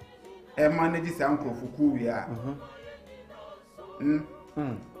manage some crofuku we are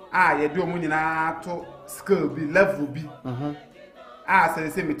you do omo nyina to skill be level be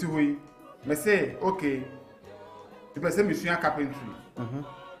say me to we me say okay if say me sua carpentry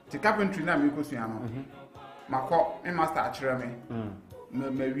the carpentry na me ko sua no makọ me master akire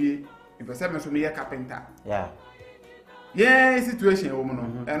me wie if say me so me carpenter situation wo no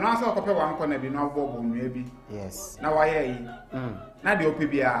eno aso okope wan kọ na bi no bobo nua bi yes na why yi na de ope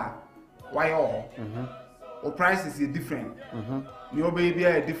bia why o prices is different ni obe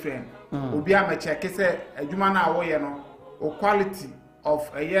bia different obi am check say adwuma na wo ye no o quality of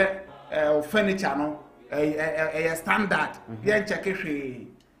furniture no standard bia check hwe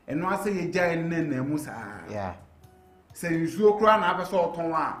eno aso ye gya na mu sa say you okura na abeso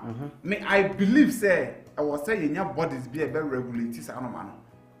oton a me I believe say I was saying your bodies be a very regulate sa no man.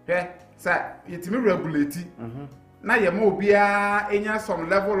 Say yetimi regulate na ye mo bia enya some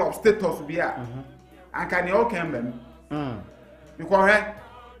level of status bia anka ne o kan bam because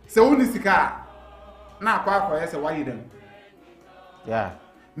se woni sika na akwa se wayi dem yeah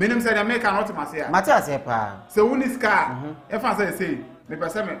menim say make an automacy mata say pa se woni sika e fa say me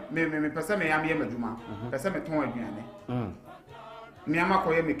pese me pese me yam ye maduma pese me ton aduane me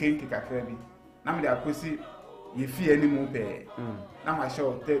amakoye me kenki kakra bi na me da akosi ye fie ani mu pe na ma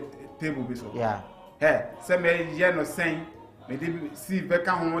show table bi so yeah se me ye no sen me dey see be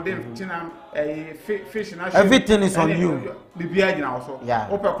ka ho dey china fish na everything is on you be bia gina so yeah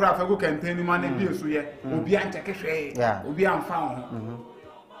ope kura fa go contain man bi so ye obi ancheke hwe obi amfa ho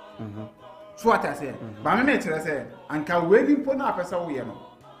so what I say ba me tire say anka wedi mpo na apesa wo ye no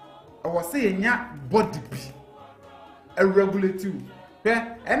e wo say nya body bi a regulative be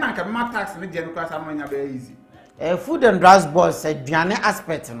e na anka me tax ne je no kwasa no nya be easy food and drugs boss aduane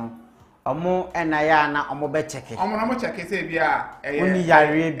aspect no omo enaya na omo be checke omo no mo checke say bia oni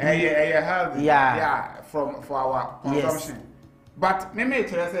yare bi healthy yeah from for our consumption but me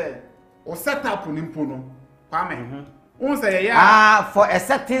tire say o set up ni mpo no kwa me say for a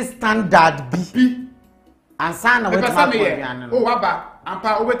certain standard B and sana we oh waba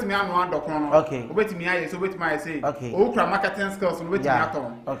ampa obetimi anu andokon no okay obetimi aye so obetimi aye say o kra marketing skills no obetimi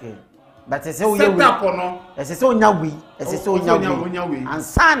aton okay but say we set up no say onya we say onya we and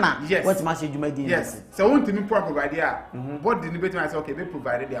sana what ma say juma di yes so wontimi provide a body ni betimi say okay be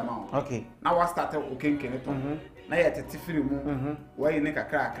provide the amount okay now what start okenken to na ye tetifiri mu we ne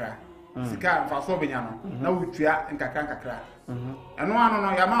kakra sika mfaso benya no na wutua nkakra eno ano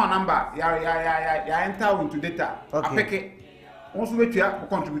no ya ma number ya enter into data apeke wonso betua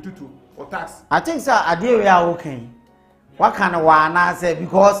contribute to or tax I think sir ade we are okay what kind of one na say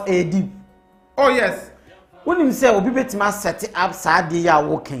because a deep oh yes wonim say obi betima set up sa de ya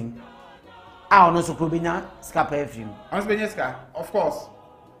working a ono so probenya sika perfume ono so benya sika of course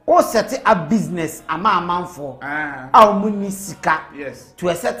o set up business ama for a money sika yes to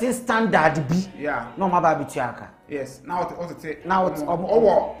a certain standard B yeah no ma ba bituaka yes now what now it's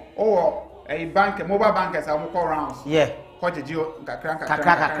a bank mobile bankers are more rounds yeah kojejio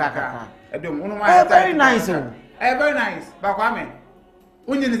kakra edom unu ma very nice very nice ba kwa me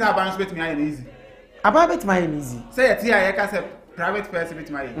unyi ni sa balance bet me aye easy aba bet me aye easy say ya ti aye ka say private person bet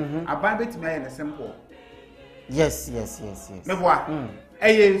me aye aba bet me aye simple yes me boa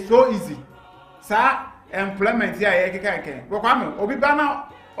so easy sa employment ya ye keke we kwa me obi ba na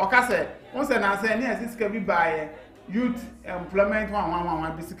o ka say won say na say na sika bi ba ye youth employment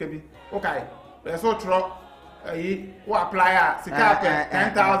one bi sika bi okay so tro who apply sika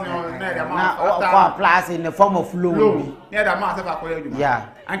 10,000 na the amount who apply in the form of loan near the amount of akwa yeah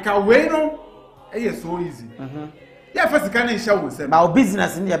and ka we no so easy yeah first sika na insure we say my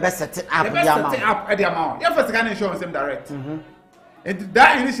business in the best set up the amount yeah first sika na insure we say direct and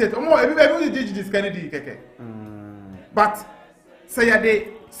that initiative omo ebi dey this kind of keke but say ya dey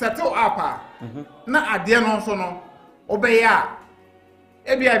settle up na ade no so no obey ya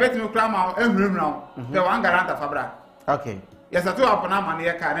ebi I bet me kra ma ehurumra the one garanta fabra okay ya settle up na ma na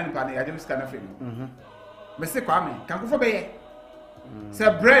ye ka na nipa na ya dem sika na fe me se kwa me kan ko fo be ye say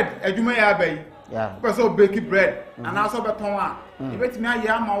bread adwuma ya abai yeah so bake bread and also be ton a e bet me aye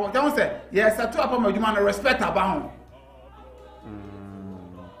ama wo don say ye settle up ma adwuma na respect aba ho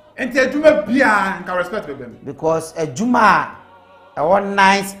enti adwuma bia nka respect be bem because adwuma a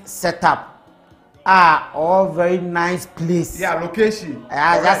nice setup all very nice place yeah location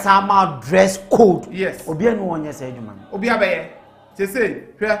that's how dress code yes obi anu wonye say adwuma obi abaye say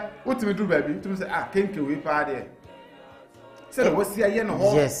hwe utimi du ba bi tumi say kenke we pa de say the wasi aye no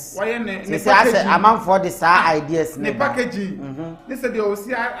ho waye ne say amount for the ideas ne packaging ne say the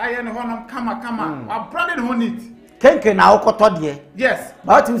wasi aye no ho no kama a branded ho neat kenke na okoto de yes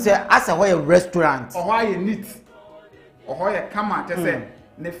but you say as a way restaurant or why neat or why kama just say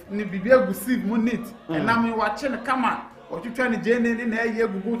ne bibia gusive mu neat na me wache ne kama otwetwa ne jene na aye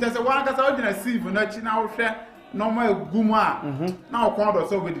gugu just say wan kasa odina sieve na chi na wo hwe normal gumu a na okon do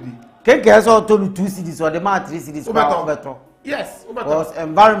so obedidi kenke so to 2 cedis or the ma 3 cedis kwa beto yes because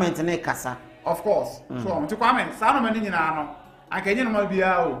environment ne kasa of course so on to kwame sa no mani nyina no akenye no ma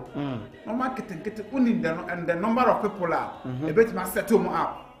bia o no marketing unim and the number of people are a bit ma settle mu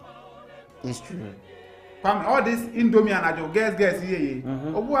up it's true kwame all this indomie and ajo guess ye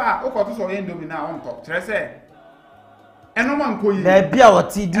obu a okoto so indomie na on top kire se eno man ko yi na bia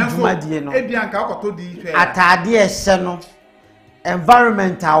oti di dwumadie no e bia nka okoto di hwe atade ehye no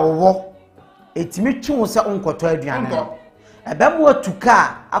environment awo etimi twu se onkoto aduane no ebemu to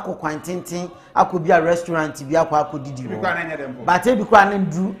car akọ kwantintin akọ bi a restaurant bi akọ didi ho but e bi kwa na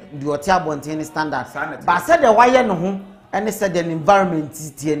ndu di oti abontin standard but said the wire no ho ene said the environment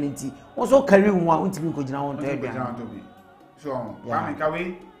tie nti won so carry ho a untimi ko gina ho to e so kwame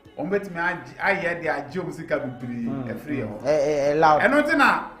kawe ombetimi aye de agye musika bibiri efri ho loud eno ti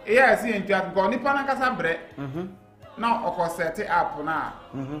na e si entu akọ nipa na kasa bre na okọ set up na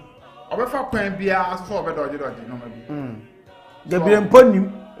obefa kwan bia so obedoje no ma bi de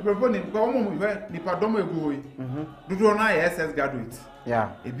bremponim ko mo nipa domo egu hoyi dudu na SS graduate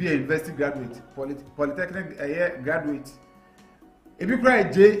ebi university graduate polytechnic graduate ebi kra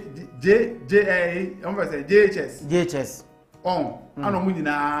JHS ano mu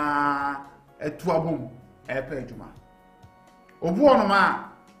nyina etu abom epe adwuma obu ono ma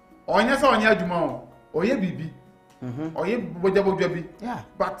onye se onye adwuma oye bibi oye bojabojwa bi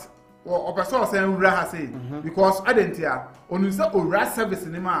but opeso say wura ha say because adentia onu say owura service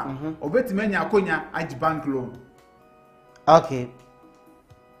ni ma obetime nya akonya agi bank loan okay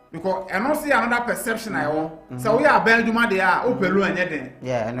because eno see another perception I want so we are benjuma dey o pelu anye den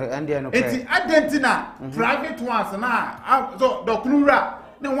and dey no eti adentina private ones na so dokunura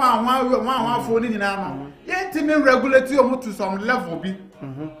ne wa afo ni nyina no yentime regulate o to some level bi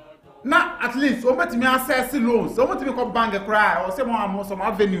na at least o betimi access loans o betimi ko bank cry or say mo am some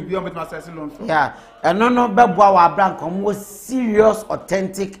avenue bi o betimi access loans no bebo wa bank o serious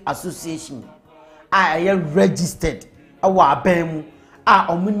authentic association are registered our abem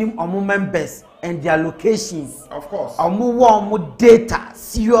omunim members and their locations of course omu data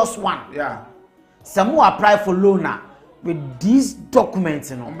serious one some who apply for loan with these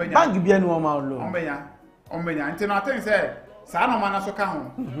documents bank bi anu o ma loan ombenya until I think say sa no man so ka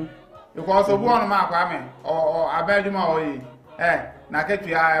ho because obu on ma kwa me o abaduma oyi na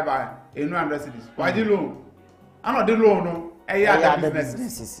ketua e ba enu 100 cities why the loan ano the loan no the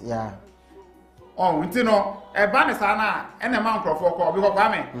businesses until no e ba ne sa na ene ma nkrofo ko because kwa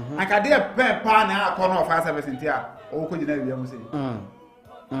me anka de pen pa na akọ no fa service ntia o ko gina wiam se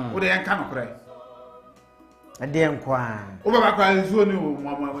o de en ka no kre ade nkwa o ba kwa nsuo ni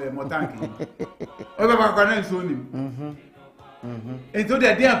mo tanki o ba kwa na nsuo ni ento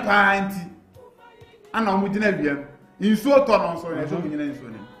de pa anti ana mo gina wiam nsuo to no so ne so mo gina nsuo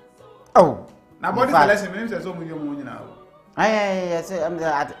ni na body selection means so mo yemu nyina yes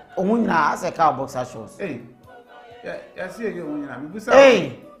omunyina as a cow boxer shows yes ye omunyina mi busa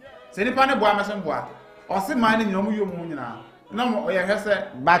se ni pa ne boa meso boa o se man ni nyina mo yemu nyina na mo ye hese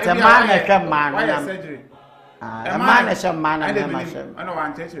but a man na hwe man na surgery a man na hwe man na ma hwe ana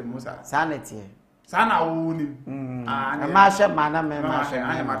wan cheche musa sanity sana wo ni a ma hwe man na me ma hwe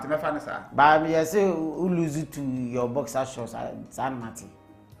an ma te me fa ne sa ba me yes you lose to your boxer shows san mati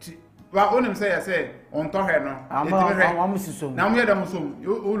wa onim say on to he no am susom na mo ye dem som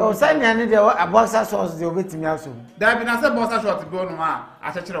o say ne ne de boxer shows de obetimi asom da bi na say boxer short bi onu ma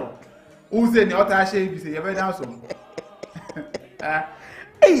a chechire o ze ni o ta she bi say ye be dan som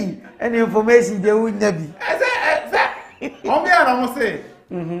any information they would never be on be na mo say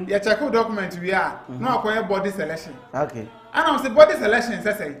ye check document we are no akoye body selection okay and am say body selection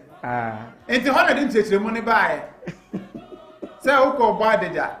say enti hono din chechire mo ne bae say o ko ba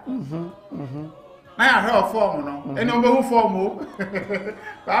deja na ya he form no eni o be hu form o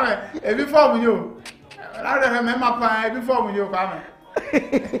ba me e bi form yo la de me ma pa e bi form yo ba me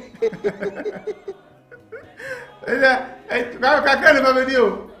ka kene pa be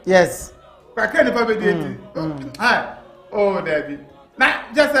o yes ka kene pa be di oh David na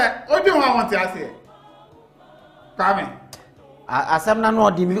just say o di won want to say ka me asem na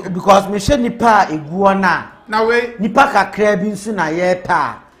no di because me hwe nipa eguo na we nipa kakra bi nso na ye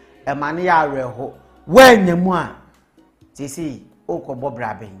pa e ma ne ya reho wanyamu a tisi okobo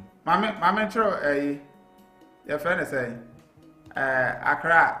braben mame chiro your friend say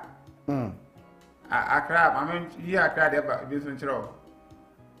Accra Accra mame yi Accra de bi nso chiro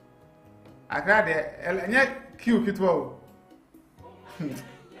Accra de nya Q kitwo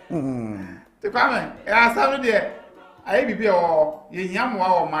te kwame asam de ayi bibi o ye nyamwa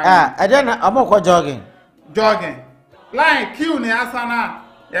o man e de na amoko jogging line Q ni asana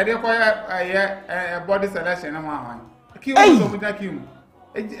ya de ko ye body selection na ma han Q so mu da Q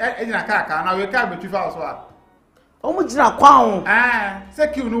ejina ka na we ka betu fa so a o mu jina kwa ho say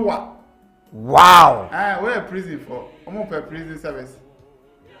Q no wa wow we prison for o mu per prison service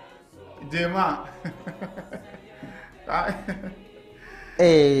Jema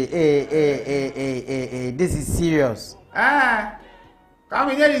this is serious come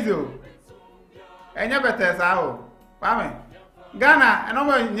here is o enya better sa o Pame Ghana eno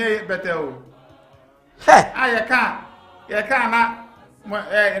mo nye better o he aye ka ye kan na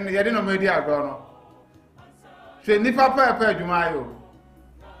ye de no medi agro no hwe nipa pa adwuma ayo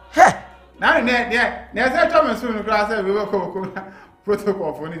na ne say to me so no kra say we ko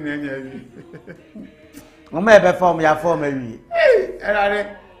protocol for ni na nya wi mo me be form ya form awi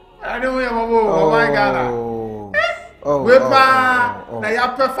erare we mo oh my god we pa na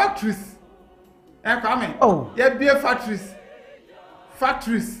ya factories come ya be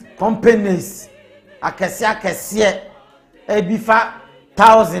factories companies akese ebifa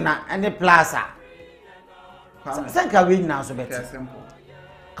 1000 and plaza senka we nyina so bet simple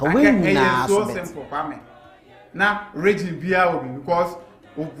ka we nyina so bet simple kwame na region bia obi because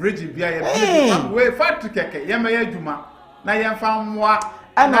region bia ya we factory keke ya me adwuma na ya mfa mmoa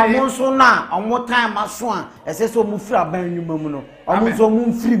ana mo so na omo time aso a ese so mu firi aban nyuma mu no omo so mu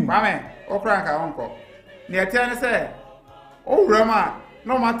mfirim kwame okra nka wonko ne etia ne se o wurama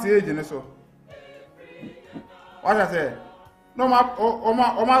no mate age ne so what I say no ma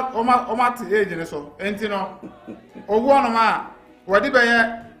o ma te age ne so enti no owo no ma wadi be ye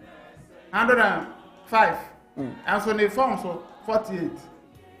 105 and so ne form so 48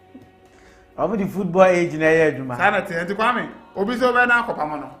 omo di football age na ye adwuma sana te enti kwame obi so be na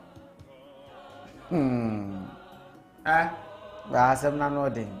akopamo no wa asem na no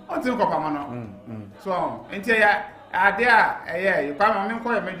den o ti kopamo no so enti ya ade a eye kwame me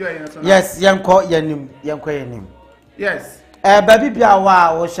nko ye mejo ye so yes yenko yenim yes baby bia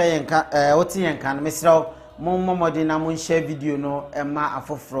wa wo hye yenka wo ti yenka no mesraw mo momodi na mo share video no ema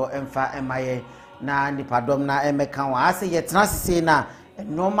afoforo emfa emaye na nipadom na emeka wa ase ye tena sese na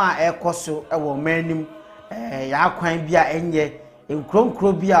noma ekoso ewo manim ya kwan bia enye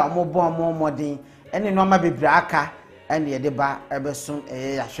nkronkro bia omobon modin ene noma bebre aka ene ye de ba ebesun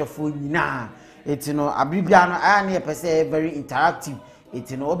ya hwefo nyina etino abribia no aya ne pese very interactive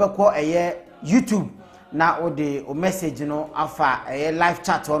etino obekọ YouTube na ode o message no afa live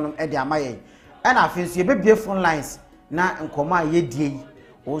chat onum e de amaye ena afenso ye bebie phone lines na nkoma ye die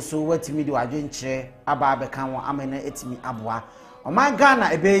also watimi de wadwe nkyere aba abeka won amena etimi aboa oman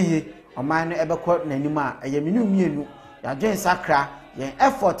Ghana ebeye oman no ebekọ nanim a minu mienu ya dwen sakra ye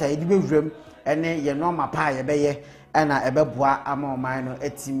effort a ye de bewrem ene ye normal pa ye beye ena ebeboa ama oman no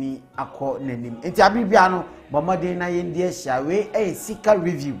etimi akọ nanim enti abibia no bomode na ye ndie hia we sika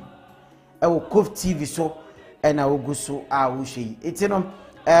review ewo COVTV so ena oguso a wo hwe enti no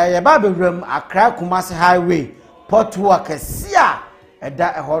ye ba bewrem Accra-Kumasi highway port work sia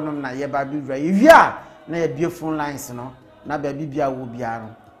eda ehonum na ye ba bewra yewia na ye bie phone lines no na ba bibia wo bia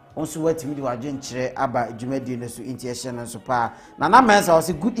no onso watimi di wadwe nkyere aba adwumadi no so enti ehye no so pa na mensa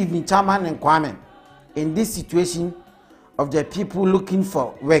was good evening chairman and Kwame. In this situation of the people looking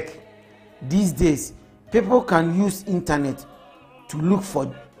for work these days, people can use internet to look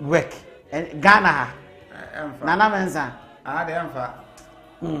for work and Ghana nana mensa de emfa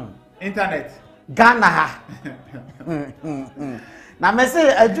internet Ghana na me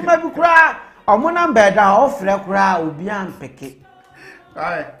say adwuma bi kura omo na mbeda ofre kura obi ampeke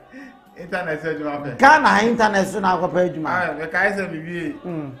internet adwuma pe Ghana internet so na akopa adwuma be kai say bibi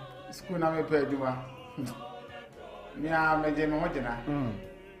school na me pe adwuma mia meje me hojena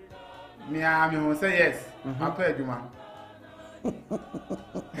mia me ho say yes ma pe adwuma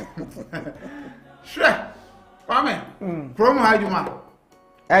sure Kwame promo adwuma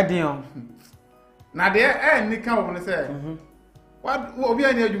edion na de nika wo ne say what obi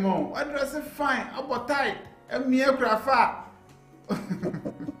ani adwuma what dress fine abotai emie krafa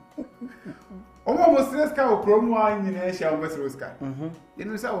omo mo stress ka o promo anyi na ehia o stress ka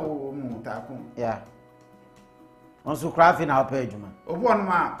inu say o mu ta kun yeah onso krafi na opa adwuma obo on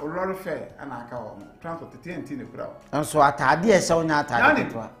ma o lorry fare ana aka wo transport TNT ne kura onso atade ehia onya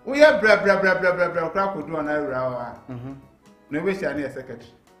atade to wo ye bra kra ko do na awura wa no we share na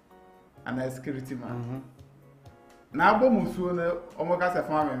secretary ana security man na abo musuo na omo ka se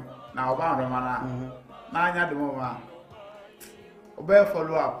fam na oba anroma na anya de mo ma oba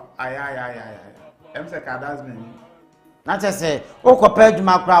follow up aya em se ka das me na chese o ko pa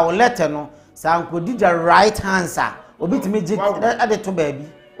adwuma kra wo letter no sanko di the right answer obi timi je ade to baabi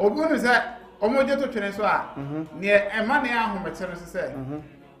obi no se omo je to twene so a ne ema ne ahomete no se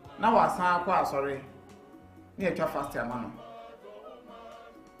na wasan akwa asori ne etwa fast ama no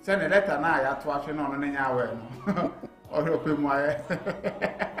se ne letter na ya to ahwe no no nya awe no ori opemu aye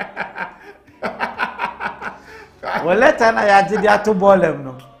wo letter na ya je dia to bolem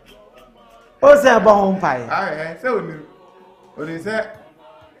no o se ba hon pai se oni se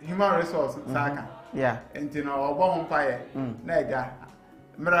human resource saka yeah enti no ogbo hon pai na eja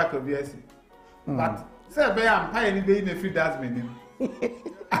miracle biasi but se be am pai ni be na free das menim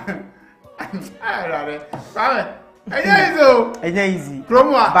ay rare easy.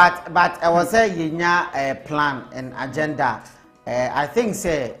 But I was say yenya a plan and agenda. I think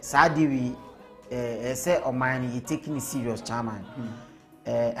say Sadi we say Omani you taking it serious, chairman.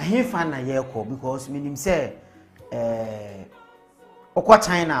 I hear fan na yeko because meaning say okwa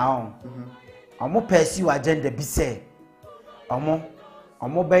China on. Omo pursue agenda bi say omo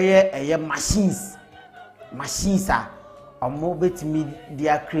beye machines a omo betimi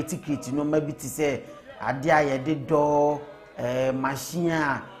dia create no maybe to say ade aye de do machine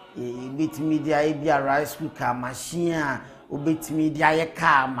a betimi dia e bia rice cooker machine a obetimi dia ye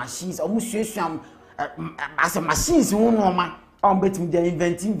car machines omo suasuam as machines won no ma omo betimi dia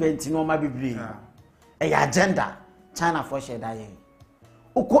invent no ma bebre agenda China for share that ye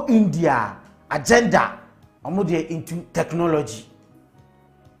uko India agenda omo dey into technology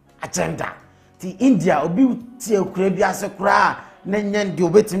agenda ti India obi ti ekura bi asekura na nyen de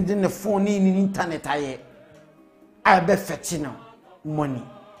obetim de ne phone ni internet aye be fetch no money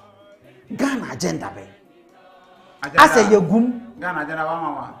Ghana agenda be ase yegum Ghana agenda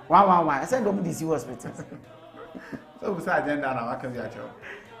 111 I said do DC hospital so we say agenda na waka bi a cho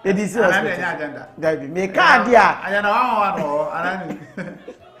the DC hospital agenda gabi me ka dia agenda 111 no anani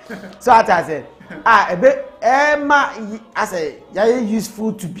so I said I say ya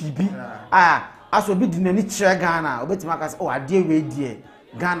useful to BB as we be dinani chere Ghana obetima ka say oh ade we die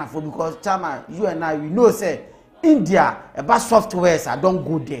Ghana for because chama you and I we know say India about softwares I don't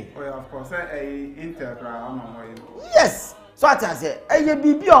go there. Oh yeah, of course Intel yes so I say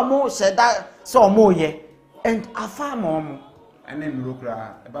BB omo sheda so omo ye and afam omo ene duro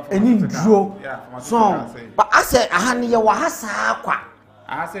kra ene duro so but I say ahane ye wa hasa akwa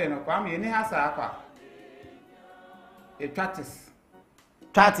I say no kwa me ni hasa akwa a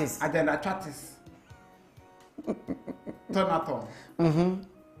chatis agenda chatis tonaton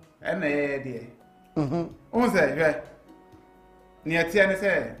ene de on say je ni atia ni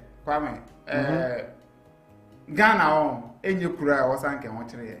say kwa me Ghana on enye kura wo sanke ho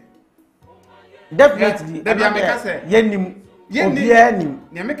kire ye definitely da bia me ka say yenim obia nim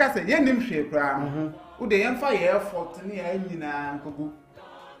ni me ka say yenim hwe kura no wo de yemfa ye effort ni ya nyina nkogu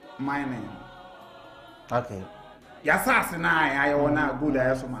mining okay ya sase na ya wona good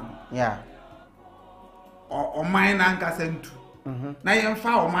ayeso man yeah o mine na nkasa ntu na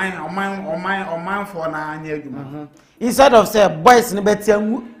yemfa o mine for na anya adwuma instead of say boys ne beti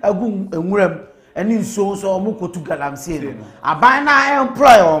agu enwuram eni nso so omo kotu galamse no aban na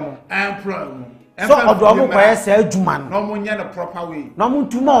employ omo so odo omo kwaye say adwuma no no mo nya the proper way no mo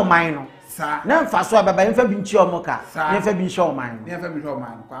ntuma o mine no sa na mfa so ababa yemfa bi nchi omo ka yemfa bi nchi o mine no yemfa bi nchi o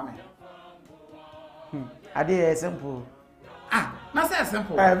mine kwa me ade simple na say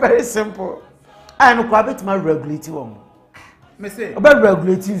simple very simple no kwa betima regulate wo me say oba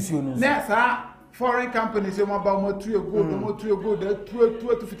regulate nsuo no na sa foreign companies mo ba mo tu ego da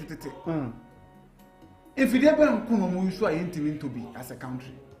tu fititete if you dey ban kuno mo use a intimi to be as a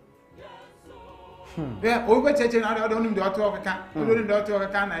country yeah o be cheche na do nim de oto okaka do nim de oto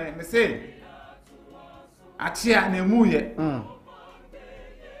okaka na me say achia na mu ye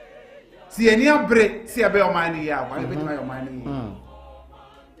si eni abre si abe o mani ya wa be tuma o mani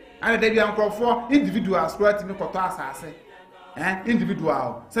ana de bia nkrofo individuals right me koto asase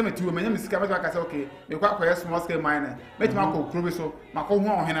individual se me tiwo menya misika me ka say okay me kwa kwa small scale miner me tuma ko kuro be so mako hu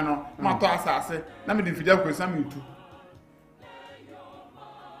ohene no ma to asase na me de fidia ko sa me tu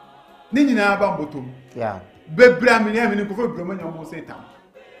ni nyina ba mbotom yeah bebra me ni ko fo bebra menya mo say tam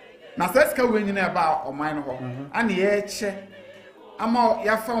na seska we nyina ba o mine ho ana ye che ama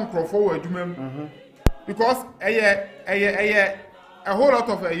ya fa nkrofo wa adwuma because a whole lot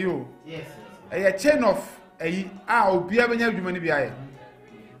of you yes a chain of obi abenya adwuma ni bi aye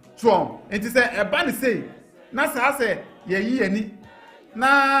so enti say e ba ni say na sa say ye ani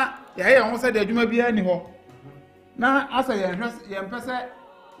na ye ho say de adwuma bi ani ho na asa ye mpese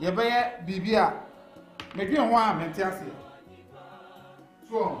ye be ye bibia me dwen ho a mente ase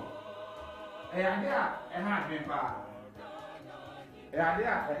so ade a ha dwen pa ade a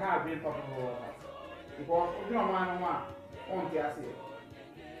ha dwen pa because obi no man no a on ti ase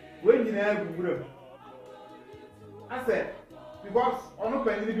we nyina guguram ase because onu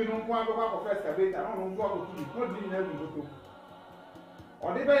panini bi no nko abekwa ko first abeta no nko akotu no di nyina guguto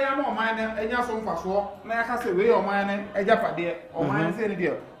odi be ya ma man na enya so mfaso na ya kase we o man na ejapade o man se ni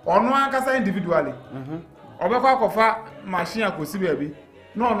de onu ankasa individually obekwa akofa machine akosi bia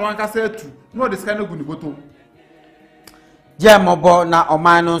no onu ankasa atu no de sika na gu ni botom Jemobo na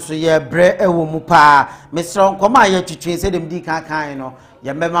omano so ye bre ewo mu pa mesro nkoma ye twetwe se dem di kan no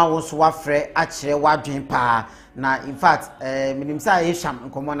ye mema wo so wafre a kire wadwen pa na in fact minimsa yesham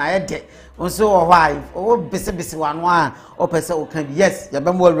nkomo na yede onso wo hwa o bese wano a o pese o kan yes ya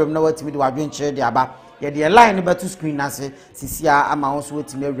be mo awrem na watimi de wadwen kire de aba ye de line ne beto screen ase sisia ama onso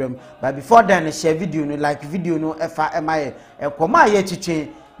watimi awrem but before then share video no like video no efa emaye ekoma ye chiche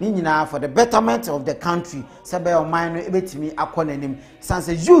ni nyina for the betterment of the country sebe o man no ebetimi akonanim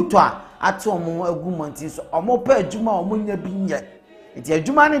sanse youth a ato omo agumontin so omo pa adwuma omo nya bi nye eti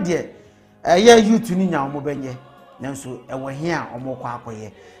adwuma ne de youth ni nya omo benye nanso ewo hia omo kwa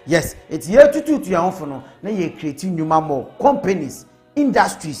akoye yes eti ye tututu ya honfo no na ye create nyuma more companies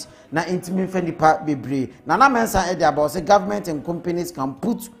industries na intimi fenipa bebre na mensa e dey about say government and companies can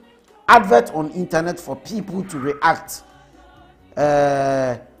put advert on internet for people to react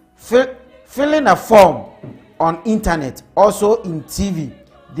filling a form on internet also in TV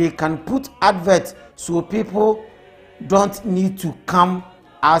they can put advert so people don't need to come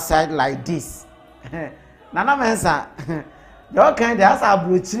outside like this. Nana mensa your kind as a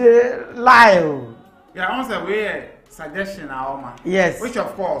brochure lie. Yeah, I want to say suggestion Aoma. Yes. Which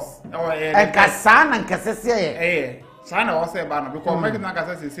of course and Kassan and Kassese. China was say banner because Megan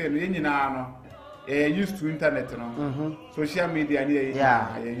Kassese say no used to internet no. Social media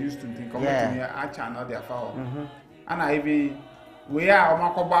yeah used to think a channel their foul. And I even we are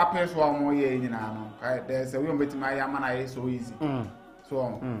Makoba place one more year in there's a way with my yamana so easy.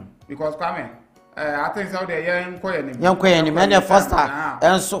 So because come I think so the young queen many foster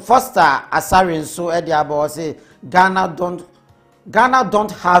and so foster asarin so ediabo say Ghana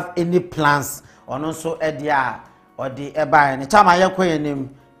don't have any plans on also edia or the eba and chama yakwenim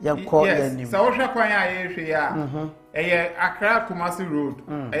yes so we kwan ya hwe ya Accra-Kumasi road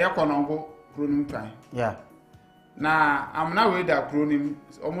Konongo kronim twan yeah na amna we da kronim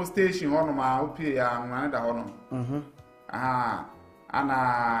almost station hono ma opie ya nwan da hono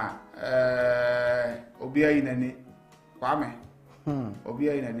ana obi ayi nani kwame obi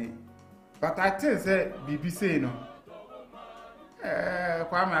ayi nani but I think say BBC no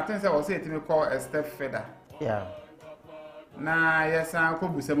kwame I think say we say it me call a step further yeah na yesa ko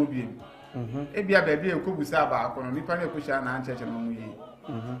busa mo biem ebia ba bia ko busa ba akono nipa na kusha na ancheche no mu yi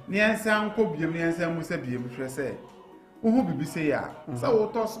ni ensa ko biem ni ensa mu sa biem hwe se uhu BBC ya sa wo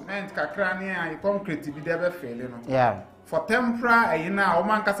to cement kakra ni an concrete bi de be fele no yeah for temporary ayina o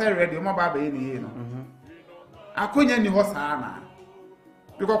man kasa ready o ma ba yi ni no akonya ni ho saa na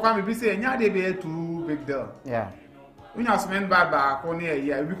because kwa BBC enya de be too big deal yeah unya cement ba ko ni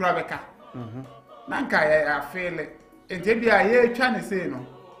ayi a bi kura be ka na nka ya fele ente bia ye twa ne sei no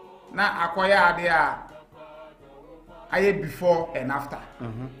na akoya ade a aye before and after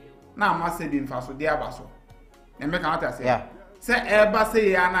na ma se di mfaso de abaso na me kan ata say se eba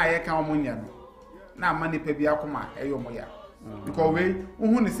say ya na ye kan omunya no na ma ne pa bia koma eyo mo ya because we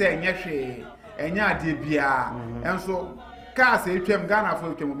uhu ne say enye hwe enya ade bia enso ka se twem Ghana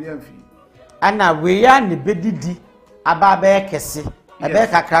fo twem bia mfi ana we ya ne bedidi aba ba kese ebe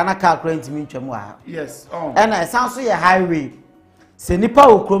kakra na ka akra ntimi ntwam wa yes ena esanso ye highway se nipa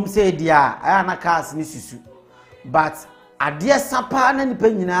okrom se dia aya na cars ni susu but ade sapa na nipa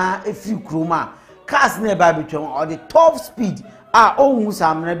nyina efi kroma cars na eba betwam or the top speed ohun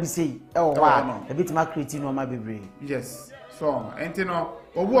samna bi sei e wo ha ebitima create no ma bebre yes so enti no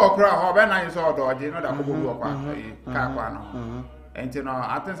obu okra ho be na so odo oje no da ko obu okwa ka kwa no enti no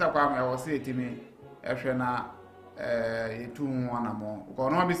atensa kwa me wo se etimi ehwe na yetu wana mo ko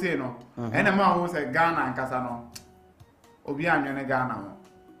no bi say no ena ma ho say Ghana nkasa no obi anwene Ghana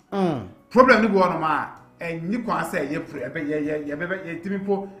mo problem ni bo no ma enyi kwa say ye ye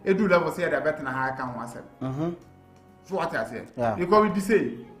timipo edu level say da better na ha kan ho asem so what I say because we be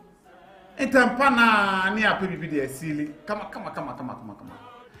say entampa na ni ape bibi de asili kama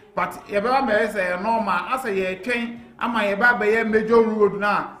but ye ba me say normal as ye twen ama ye ba ye major road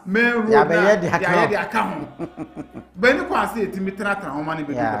na main road na ya de aka ho beni kwa say etimi tratra ho ma ne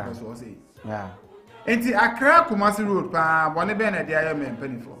be do so say yeah enti Accra-Kumasi road pa bone be na de ayo me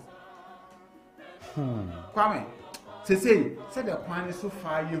mpanifo kwame say the kwan so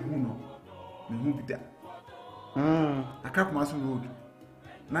far ye hu no me hu bi da Accra-Kumasi road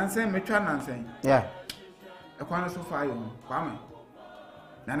nansen metwa nansen yeah e kwan so far ye hu kwame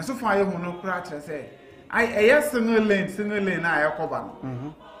na ne so far ye hu no kra tre say ai single lane na yakoba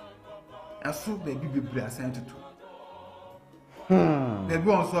no aso be bi bebre asan tutu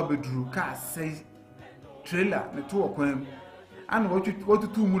be on so beduru ka say trailer ne to okwan ana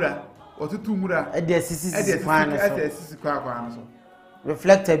wotutu mura e de sisi kwan so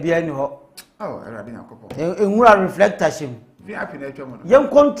reflector bia ni ho erade yakobo enwura reflector shim VIP na etwa mo no yen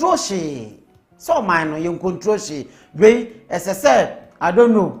control she so man no yen control she we ss I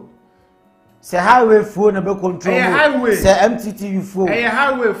don't know Say highway for na be control. Highway. Say MTT for.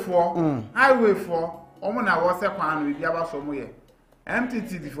 Highway for. Highway for. Omo na wo se kwan no bi aba so mo ye.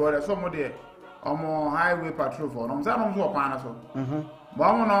 MTT before the some there. Omo highway patrol for. No say no so kwan na so. Ba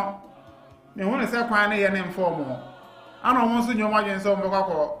omo no. Me hu ne se kwan na ye ne inform ho. Ana omo so nyoma gyen so mo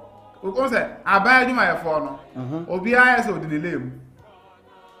kwakọ. O say aban adwuma ye for no. Obi aye so odinilem.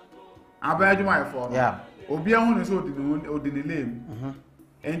 Aban adwuma ye for no. Yeah. Obi hu ne so odinilem.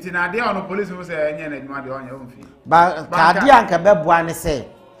 Enti na dia ono police mo say enye na adwuma de onye omfi. Ba ka dia anka beboa ne say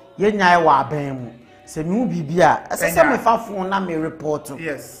ye nyae wa aban mu. Se mi bibia asese me fa phone na me report.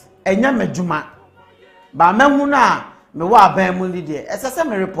 Yes. Enya medwuma. Ba mahu na me wa aban mu ni de. Asese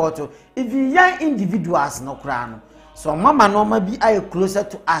me report. If young individuals no kra no. So mama no ma bi are closer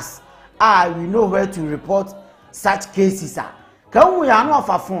to us. We know where to report such cases. Kan we ya no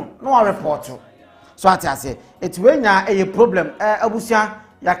ofa phone no report. So ati ase it we nya a problem abusia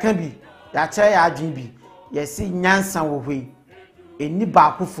ya kan bi ya che ya adwin bi. Yesi nyansa wo hwe. Eni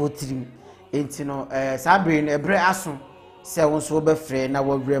ba ko 43. Enti no sabre no ebre aso se won so be frɛ na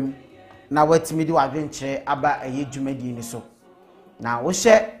wawram na watimi di wadwenkyerɛ aba dwumadi ni so na wo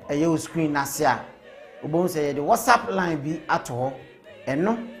hye wo screen na se a obon se ye de WhatsApp line bi ato ho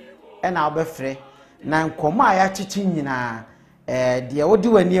eno na wo be frɛ na nkomo a ya kyechi nyina de wo di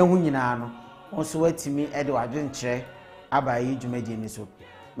wani ehu nyina no won so watimi de wadwenkyerɛ aba dwumadi ni so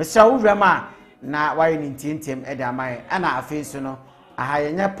mesha wo wram a na ware ni ntientem de amaye ana afei so no aha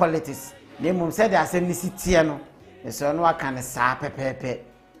yenye politics Nemum said asem ni sitie no so no aka ne saa pepepe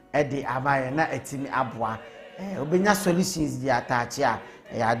e de abaye na atimi aboa obenya solutions di atache a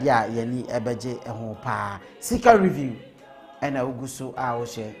ya de a yani ebeje ho pa sika review na oguso a wo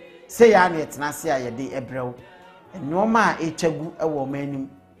hye say ya na etena se a ye de ebrew enoma a etwagu e wo manim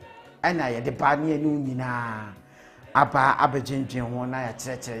na ye de ba ne anu nyina aba abejenjen ho na ya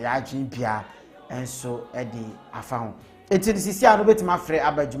kyerɛkyerɛ ya adwen bia enso e de afa ho enti sisi a no betima frɛ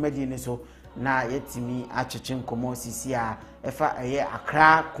abadwumadi ni so na yetimi achechin nkomo sisi a efa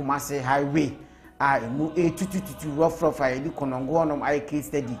Accra-Kumasi highway emu etutututu rough di Konongo onom case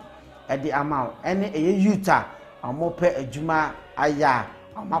study di amount ene youth a amope adwuma aya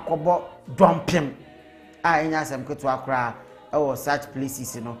amakobo dompem enya asem keto akra e such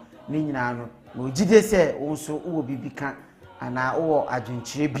places no ni nyina no no jide se wonso wo bibika ana wo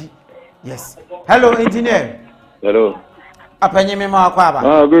adwenkyere bi. Yes, hello engineer. Hello. Apenye me ma akwa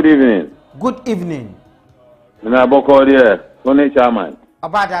aba. Good evening. Good evening. Na boko there, only chairman.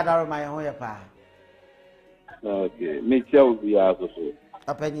 Abada daro my ho ye pa. Okay, me chia obi aso so.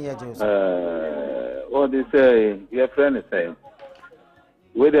 Apenye ye Joseph. What they say, your friend is saying.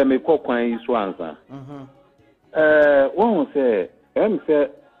 Whether me kokwan isu ansa. One say, say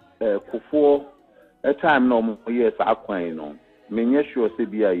kufuo a time no yes akwan no. Me nye sure say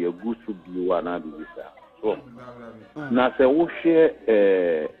bia ye gusu biwa na bibisa. So na se wo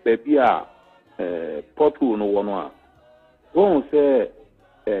hwe baby a portal no wono a won se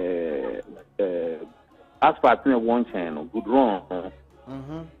asphalt na won chain no good run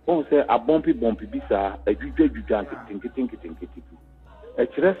won se a bumpy bisa adwudwa tinkitinkitinkitinkitin e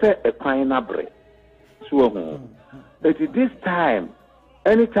kire se e kwan na bre so ho but this time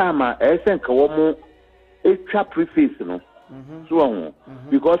anytime I think wo mo etwa preface no so ho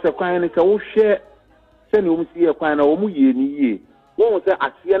because e kwan ni se wo hwe send you see a kind of ye. One say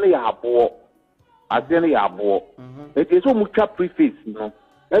Asiana Yabo. Asiana Yabo. It is so much preface, no.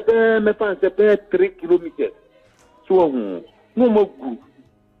 Let me find 3 kilometers. So no more good.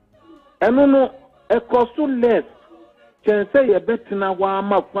 And no, a cost so less. Can say a better now one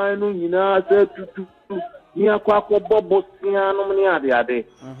my final say to near Quaco Bobo Siano Niade.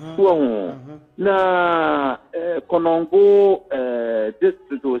 So na Konongo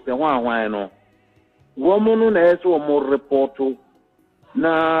district was a one. Woman na eso mo reporto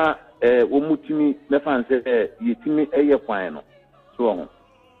na omutimi mefanse yetimi eye kwan no so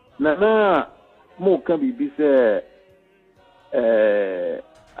na mo kan bibi se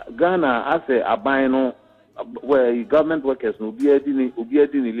Ghana ase aban no where government workers no obi adi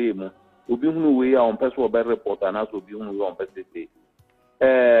ni le mu obi hunu we ya on person obi report na so obi hunu we on person say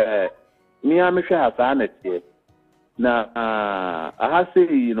mi amehwe asa na tie na aha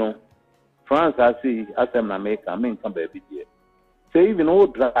say France I see asem na America men come baby there. Say even all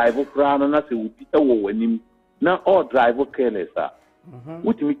drive crown na say we be wo wanim na all drive careless ah.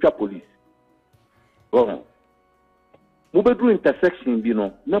 Wuti mi twa police. Mo be do intersection bi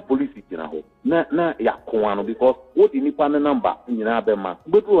no na police gina ho. Na yakon ano because what the nipa number nyina be ma.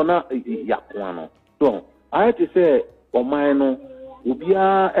 Be do na yakon ano. So I had to say oman no obi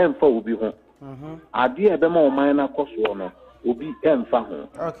a emfa obi ho. Ade e be ma oman na koso no obi emfa ho.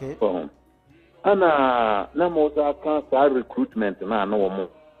 Okay. ana na mo sa kan sa recruitment na no mo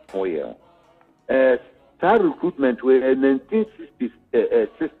oye star recruitment we 1960s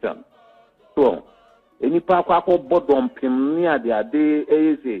system so enipa kwa bodom pim ni ade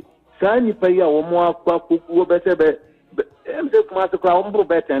say sa nipa ya wo mo akwa kuku be se be emse kuma se kwa wo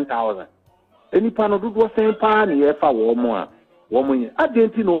be 10,000 enipa no dodo sen pa na ye fa wo mo a wo mo yin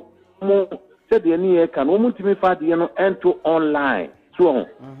adenti no mo se de ni ye kan wo mo timi fa de no ento online so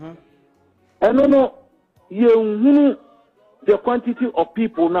eno no ye hunu the quantity of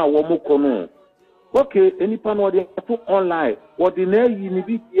people now wo mo kono okay enipa no de to online what the na yi ni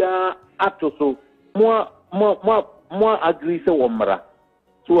bia ato so mo agree se wo mra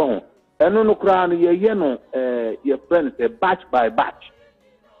so eno no kra no ye no your friends batch by batch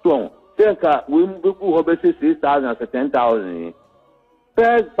so think we mbeku ho be say 6,000 10,000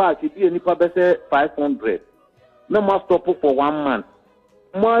 first batch bi enipa be say 500 no more stop for 1 month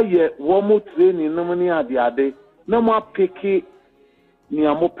mo ye wo mo training no ni ade na mo pick ni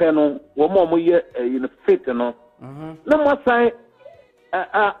amope no wo mo ye in fit no na mo sai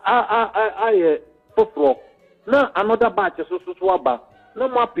foforo na another batch so aba na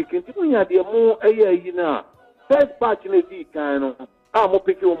mo pick nti mo ya de mo yi na first batch na di kan no mo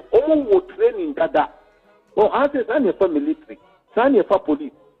pick mo wo training dada o ase san fa military san fa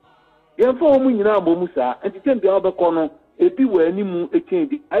police ye fa mo nyina mo musa enti tem bia obekọ no ebi wa animu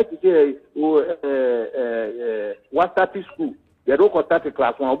ekendi I say what start school they don't go start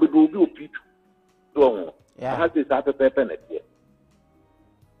class 1 obi opitu so ha say sa pepe na tie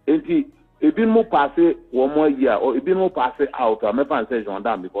enti ebi mo pass one more year or ebi mo pass out I me fan say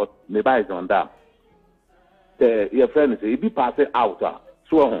gendarme because me buy gendarme your friend say ebi pass out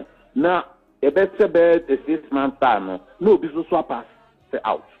so na e be say be 6 months time no obi so pass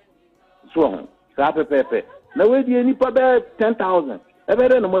out so sa pepe na we di any pa be 10,000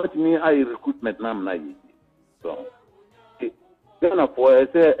 every no much me I recruitment na yi so na for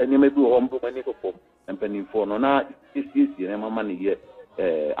say any me do home money for company for no na isi na mama ni ye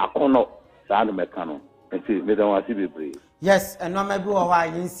akono sa no meka no enti me dan wasi bebre yes eno ma bi wo wa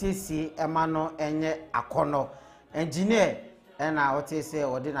yin sisi ema no enye akono engineer na wote say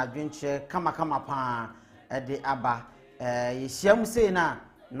wode na dwenche kama pa de aba ye hyiam sei na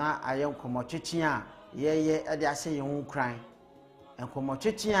ayen komotwetwe a ye ede ahye ye hu kran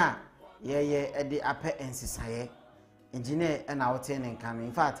enkomotwetwe a ye ede apɛ ensisaye engineer na wote ne nka no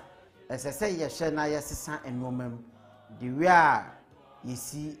in fact esese ye hye na ye sesa enomam the way a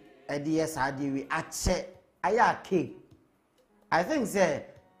yesi ede ye sa de we ache aya cake I think say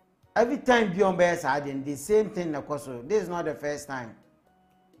every time beyond be sa de the same thing na koso this is not the first time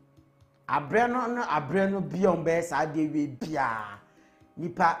abreno beyond be sa de we bia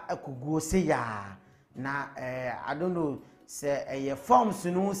nipa akugo se ya na I don't know say forms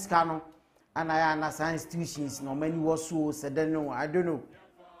no ska no ana ya na science institutions no many was so said no I don't know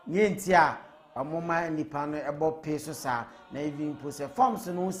nyenti a amoma nipa no ebo pe so sa na even pose forms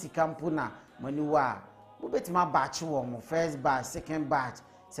no sika mpo na mani wa mo betima batch wo mo first batch second batch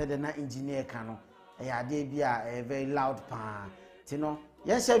said na engineer ka no ya de bia very loud pa ti no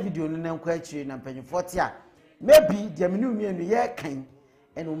ye share video no na nkwa akire na mpanyifo ti a maybe de menu mienu ye kan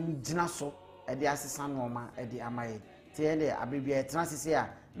eno mi gina so e de asesa no ma e de amaye ti ene abibia transisi a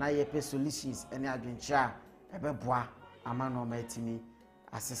na ye pe solutions ene adwencha e be boa ama no ma etimi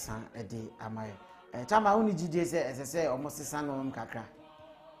asesa e de amaye chama uni gide se esese omo sesa no kakra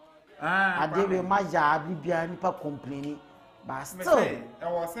adebe ma ya abibia nipa complain but still e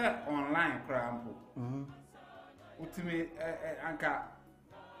was online crampo utimi anka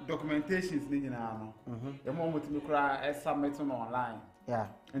documentations ni nyina no e mo mutimi kra submit no online yeah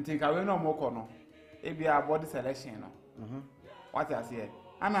ntin ka we no mo ko no e bia body selection no what I say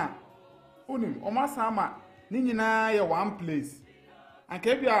ana unim o ma sama ni nyina ye one place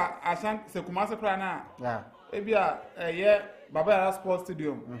anka bia asan se Kumasi kra na yeah e bia ye Baba Sports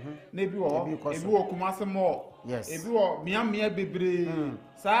Stadium na bi wo Kumasi Mall yes e bi wo mia bebre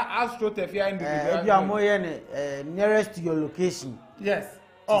sa astrotefia individual e bia mo ye ne nearest to your location yes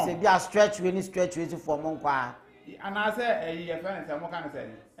say bia stretch we for monkwa and I say ye friend say mo kan say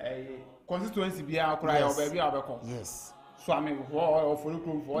constituency bia kura ya oba bia obekọ yes so am ho for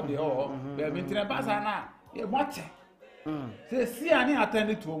room for the ho be intine pass na ye moche say see ani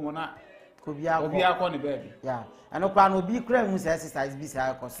attend to mo na obi akọ ne baby yeah and okwa no bi kra mu say exercise bi say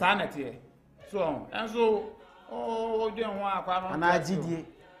akọ sanet here so and so dey ho akwa no na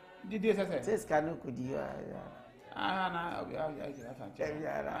gidie say ska no kodi na obi ya san che bi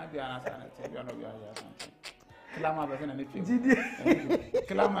ana sanet bi no bi ya san che klama be na ne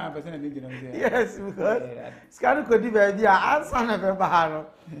Yes, because scan could be baby answer never bahano.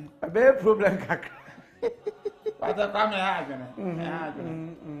 A big problem kakra. But I come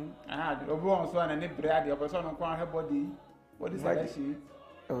I had one son and bread, the person on her body. What is that? She?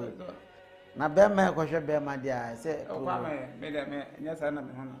 Na be me ko hwe be ma dia say oh pa me yes I na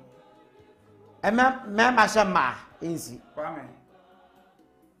me hono e me ma shema insi pa me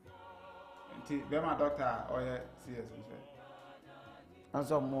nti be ma doctor oye CS so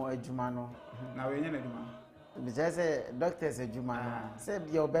anso mo adwuma no na we nya na adwuma bi say doctors adwuma no say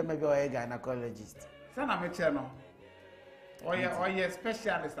bi obe me bi oye gynecologist say na me che no oye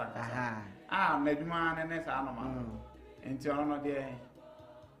specialist aha na adwuma na ne sa no ma nti ono no de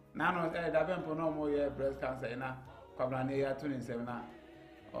Nano da bempo no more breast cancer na kwabra na ya 27 na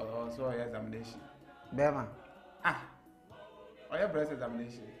also examination. Bema. Breast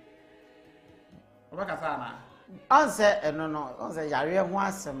examination. Obaka sana. Onse no onse yare ho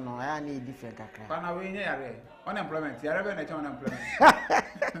asem no ya na different kakra. Kana we nya yare. Unemployment. Yare be na che unemployment.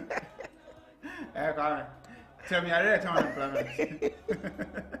 Kana. Tell me yare che unemployment.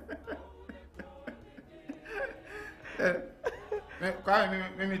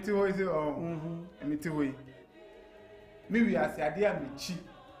 Me ti ho ise me ti ho me wi ase ade a me chi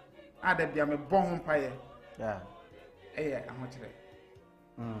ada bia me bon ho paye ahochire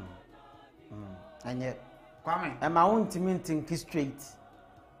anye kwame e ma wontimi think straight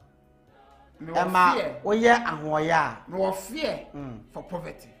e ma wo ye ahoya me wo fear for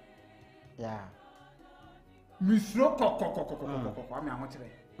poverty misro kokokokokokoko kwame ahochire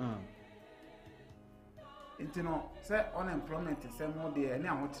Intino say unemployment say more there any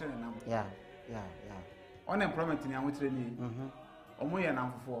ahotre na yeah unemployment ni ahotre ni omo ye na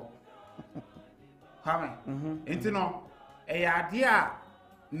mfofo kwame intino e ya ade a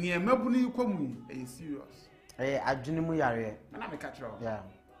ne mabu ni komu e serious adwene mu yare na me catch up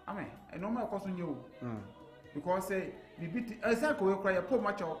amen e no ma koso nye o because say bibiti e say ko we kra ye po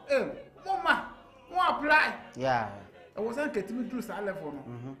match o mama won apply e was an ketimi through sa level no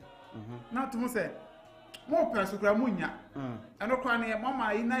na to mo say mo person kra munya eno kra ne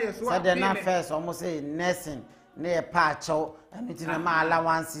mama yi na yeso a say na first almost say nursing na e pa acho enti na ma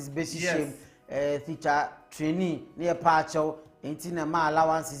allowances be shishem teacher trainee na e pa acho enti na ma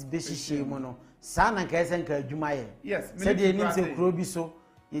allowances be shishem mu no sa na ka esen ka adwuma ye say de nim say kro bi so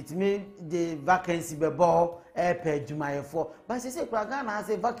it mean the vacancy be bo e pa adwuma ye for but say kra ga na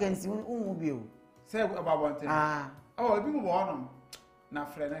say vacancy unhu bi o say about one thing ebi mo bo onom na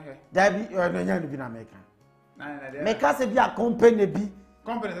frɛ ne hwɛ dabi no nya no bi na meka meka se bia company bi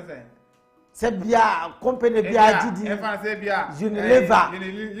se bia company bi agidi e fa se bia Unilever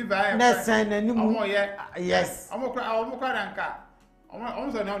nesen na ni mu yes omo kwa ranka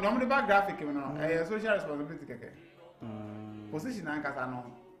omo so no de back graphic no social responsibility keke position anka sa no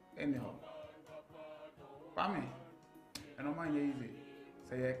anyhow pame eno man ye easy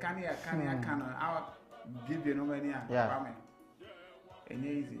say ye kan ya kan our give no many pame enye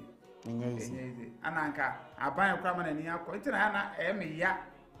easy ananka aban kwa ma na ni akọ ntina ya na eme ya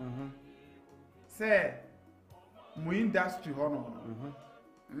say mu industry hono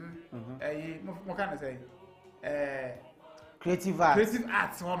mo kan say creative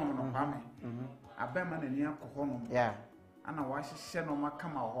arts hono no kwa me aban ma na ni akọ hono ana wa hye no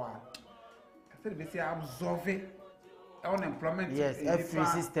makama ho a say be say absorb unemployment every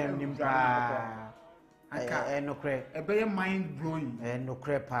system nimpa nokre ebe mind blowing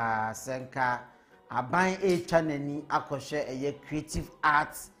nokre pa senka aban echa nani akoshe eye creative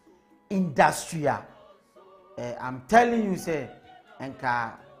arts industry I'm telling you say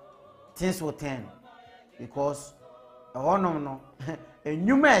enka things will turn because onom no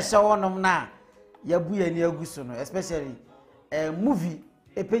enyuma ehye onom na yabu ye ni aguso no especially movie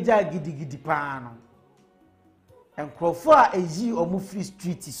epeja gidigidi pa no enkrofo a eyi omu free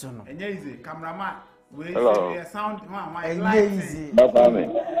street so no enye easy cameraman we sound easy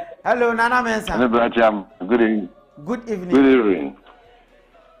hello Nana Mensa good evening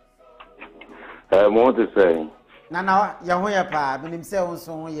I want to say Nana ya ho ya pa binim se won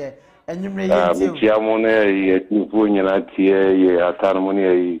so ho ye enwumre ye tie o mo na ye tifu nyina tie ye atarmo ne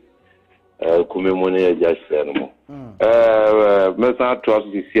ye kumemo ne ye jasere no mesa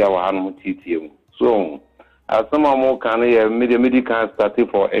trust this year wa hanu titie mu so asama mo kan ye medical starting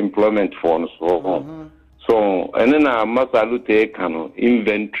for employment for so enena masalute kanu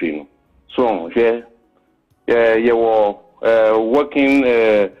inventory no so ye wo working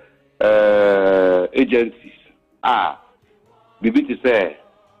agencies bibi ti say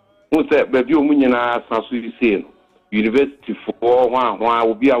who say baby o munyina sanso ise no university for one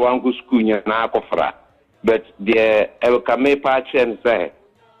obi a wan go school nyina akofra but the elkame pa chen say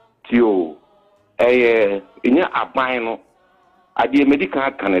tio enya aban no ade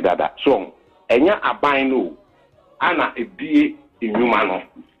medical Canada so enya aban no ana ebie enwuma no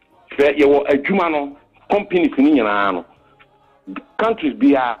fe yewo adwuma no companies ni nyina no countries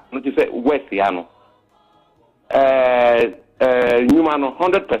bia no te say west ya no enwuma no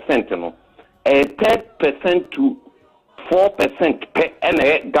 100% no 10% to 4% per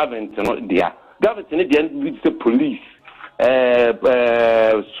any government no dia government ni dia with the police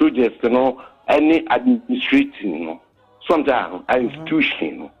soldiers no any administrating no sometimes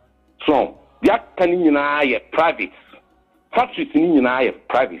institution no so dia kan nyina ye private factories ni nyina ye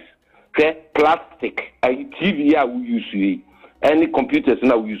private plastic TV a we use any computers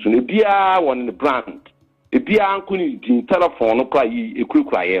na we use no bia one the brand bia anko ni din telephone no kwa yi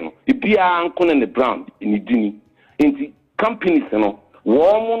ekurukura ye no bia anko ne brand ni dini enti companies no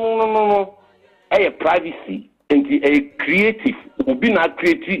wo no privacy enti creative obi na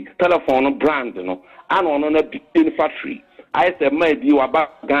create telephone brand no ano no na in factory I say my bi wa ba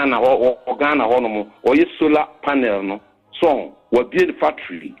Ghana ho no mo oye solar panel no so wa bi the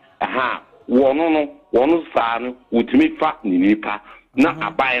factory wono saa no wotimi fa ni nipa na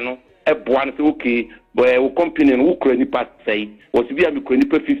aban no eboa no say okay boy company no wukura nipa say was bi am kura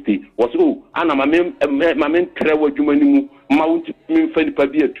nipa 50 was ana mamen tre wadwuma ni mu ma wotimi fa nipa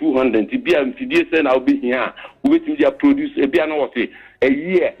bi 200 bi am fidie say na obi hia wobetimi dia produce bi ana was a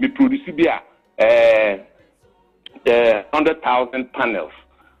year me produce bi 100,000 panels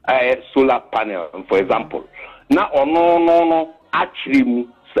solar panel for example na no actually mu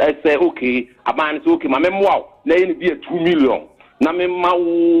say okay aban say okay ma memwa na yin bi 2 million na memma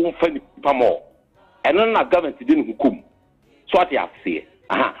wo fa nipa mo eno na government dey hukum so what you say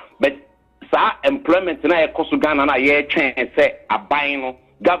but sa employment na ekoso Ghana na ye twen say aban no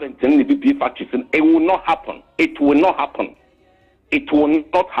government ni bi factories it will not happen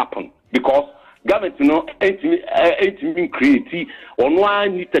because government no entimi create ono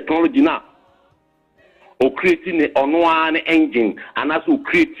any technology na o creating an engine and as o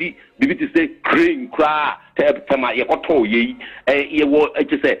create bibi to say crane cra tema ye koto ye wo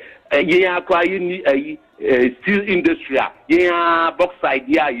say ye akwa ye steel industry ye bauxite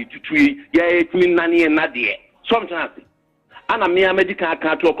ye tutu ye timi nane na de sometimes ana me medical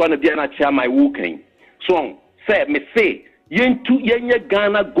account to na bia na chia my working so say me say yentu yenye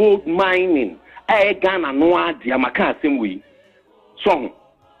Ghana gold mining Ghana no ade amaka asem we so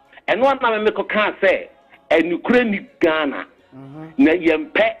eno na me ko kan say Ukraine Ghana na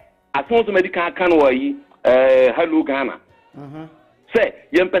yempe asonso medical kan wayi hello Ghana say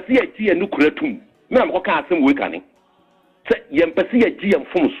yempe se ati enukura tum me am ko kan asem we kan say yempe se ati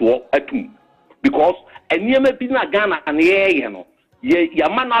emfom so atum because eniema bi na Ghana na ye no ye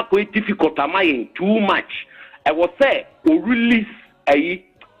yamana ko difficult amaye too much I was say o release ayi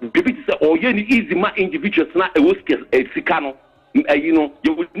bibi say o ye ni easy ma individuals na e wo sika no you know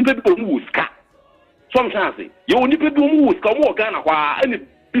you nipa bi o mu sika sometimes you nipa bi o mu sika mo Ghana kwa ani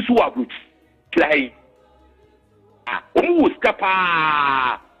bisu abroach try o mu sika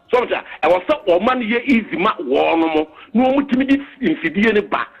pa sometimes I was say o man ye easy ma wo no mo no o mutimi di infidie ne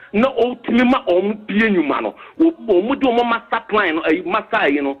ba na o timi ma o mu pie nyuma no o mu di o master plan no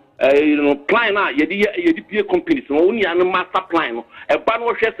master plan na ye pie companies no oni an master plan no e ba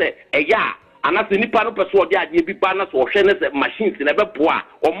no hwe se ya anase nipa no person odi ade bi ba na so hwe ne se machines na be boa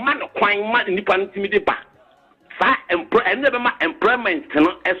o ma no kwan ma nipa no timi de ba sa employment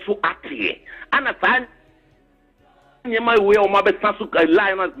no eso atie ana sa nyema we o ma be sasu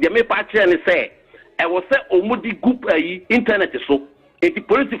line na de me pa kire ne se e wo se o mu di group internet so eti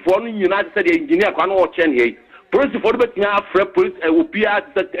police for no nyina se de engineer kwa no o che ne police for be tia afre police opia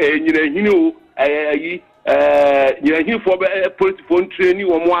se nyina hini o nyina hini for police for training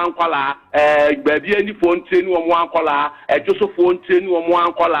wo mo ankwala baabi ani for training wo mo ankwala ejoso for training wo mo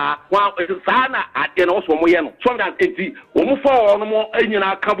ankwala wa sa na ade na wo so mo ye no so that eti wo mo for no mo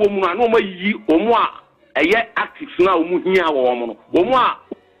nyina aka bo mu na no mo yi wo mo a eye actives na wo mo hia wo mo no wo mo a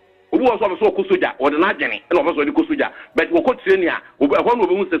obi wo so ko soja o de na agene na o so de ko soja but wo ko training a obi ho no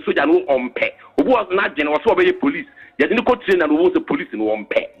obi mu se soja no ompe obi wo na agene wo so be police ya de ko training na wo se police no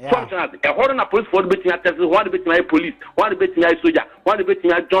ompe sometimes e ho na police for betin attest one betin police one betin soja one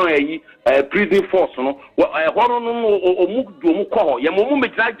betin join prison force no e ho no o mu do mu ko ya mo mu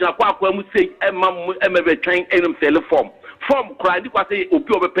megira gina kwa akwa mu sei e ma mu e me be twen enim sele form kra di kwa say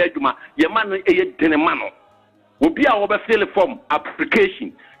obi obe pa adwuma ye ma no e ye dene ma no obi a obe fill form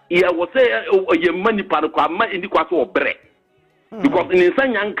application yeah, was say your money part of my indiquas or bread. Because in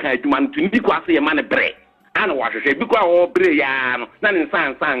Sanyan Kajuman to Indiquas a man a bread. And what I say, because all bread, not in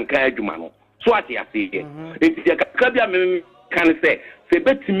San Kajumano. So what I say, it's a Kabia can say, se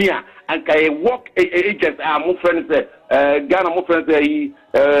betimia and kai work agents are more friends Ghana more friends maybe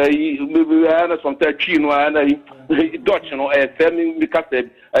some chino and Dutch semi because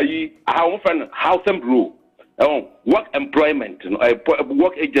how friend house and brew work employment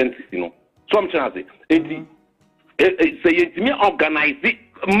work agency some chance say me organize it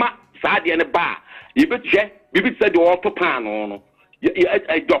ma sadi and bar you bet bibi said the auto pan no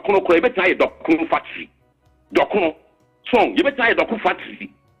a docuno ko e bet na docuno factory docuno song you bet na docuno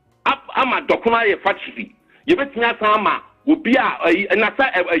factory ama docuno e factory you bet na sama obi a na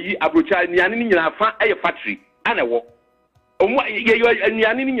sa abrocha niane ni nyina fa e factory ana wo omo ye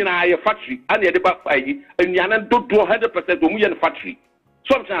niane ni nyina e factory ana e de ba fayi niane dodo 100% omo ye factory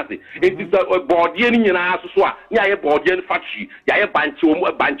sometimes it is a board ye ni nyina so a nya ye board ye factory ya ye banchi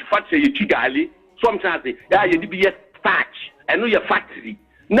omo banchi factory ye chigali sometimes ya ye be starch and no your factory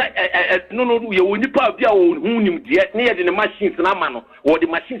na no you woni pa bia wo hunim de na ye de machines na ma no wo de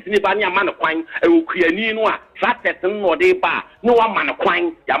machines ni ba na ma no kwan e wo kuani no a tractors no de ba no wa ma no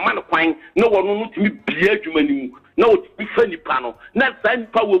kwan ya ma no kwan no wo no timi bia adwuma ni mu na wo timi fa nipa no na sa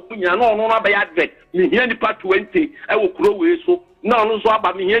nipa wo kunya no no ba ya advert mi hia nipa 20 e wo kuro we so na no so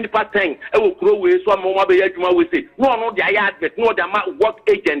aba mi hia nipa 10 e wo kuro we so ma ba ya adwuma we say no de ya advert no de ma work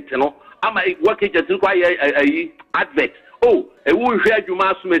agent no ama work agent no kwa ye advert oh e wo hwe adwuma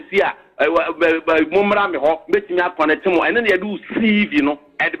asomasi a momra me ho betimi akonnect mo ene na do CV no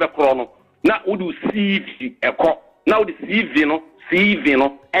e de be kro no na wo do CV e ko na wo do CV no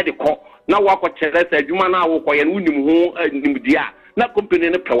e de ko na wo akochere sa adwuma na wo koye no nim ho nimdi a na company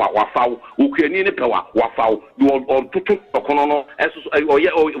ne pewa wafaw wo kuani ne pewa wafaw do on tutu kono no eso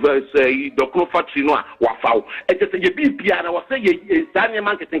oye dokuno factory no a wafaw e te ye bibia na wo se ye sanye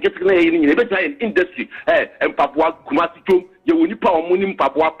marketing ketek na ye ni be try industry empaboa kumasi tom ye woni pa omo ni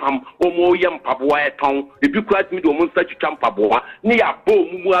mpaboa pam omo ye mpaboa eton e bi kura timi do omo nsa twitwa mpaboa ne ya bo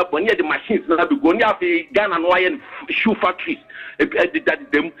mumu abo ne de machines na be go ne afi Ghana no aye shoe factories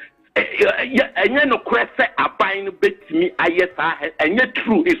that them enye no kwese aban no betimi ayesa enye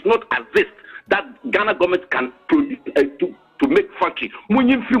true is not exist that Ghana government can produce to make factory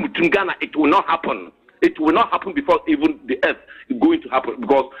munyin film to Ghana it will not happen before even the earth is going to happen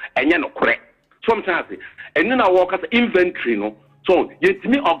because enye no correct sometimes enye na work as inventory no so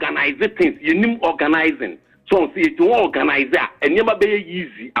yetimi organize things yenim organizing so see it won organizer enema be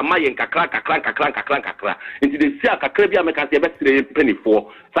easy ama yen kakra into the see kakra bia me kan se be sire penny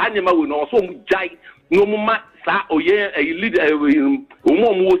for sa enema we no so mu jai no mu ma sa oye lead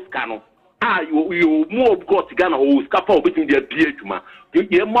omo ska no you more because Ghana o ska fa obetin dia bia adwuma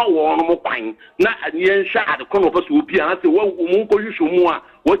ye ma wo no mo kwan na ye nhwa ade kono ofa so bia na se wo mu ko hwehwo mu a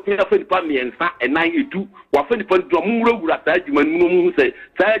wo tin afa nipa miensa enan edu wa fa nipa do mu wurawura sa adwuma nu mu se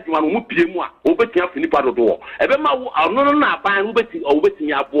sa adwuma no mu pie mu a obetin afa nipa do ebe ma wo no na aban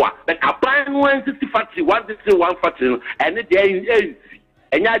obetin aboa but aban no 160 factory 161 factory and dey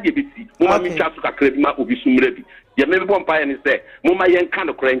enya de beti mo ma mi twa so kakra bi ma obi sumra bi ye me bo mpa ye ni se mo ma ye nka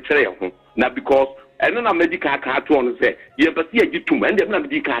no kora nkyere ho na because eno na medical ka to on say ye besi ye gitum ende na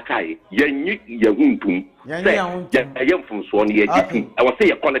medical ka ye nyi ye huntum say ye mfumso no ye gitum e wo say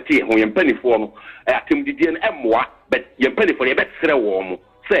ye quality ho ye mpanifo no atem didie no emmoa but ye mpanifo ye betre wo mo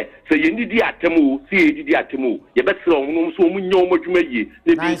say ye ndidi atem o say ye didi atem o ye betre wo no so mo nyo mo dwuma yi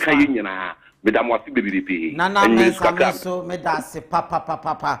ne bi ka ye nyina medam wasi bebiripi nana mensa so medase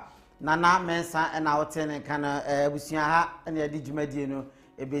papa nana mensa na wotene kana abusia ha na yedi dwumadie no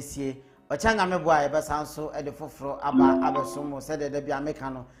ebesie ochanya meboa ebesa nso ede foforo aba abesomo se de bia meka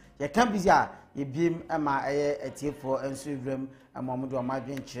no ye kan bizia ye biem ma eye etiefo enso wrem amomudo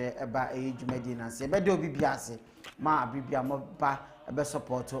amadwenkyere eba eye dwumadie na se ebede obi bia ase ma abibia mo ba ebe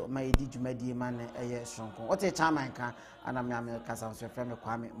support ma yedi dwumadie ma ne eye sonko wote chairman kan ana me kasa nso frɛ me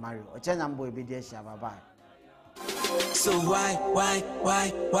Kwame Mario ochanya mbo ebedi ahia baba. So why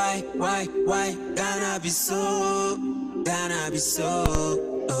gonna be so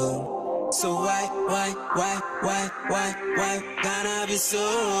so why gonna be so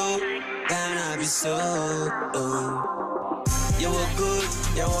you were good,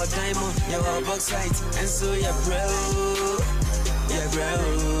 you were diamond, you were bauxite, and so you're bro.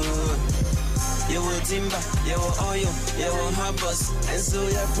 You were timber, you were oil, you were harbors, and so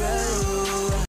you're bro.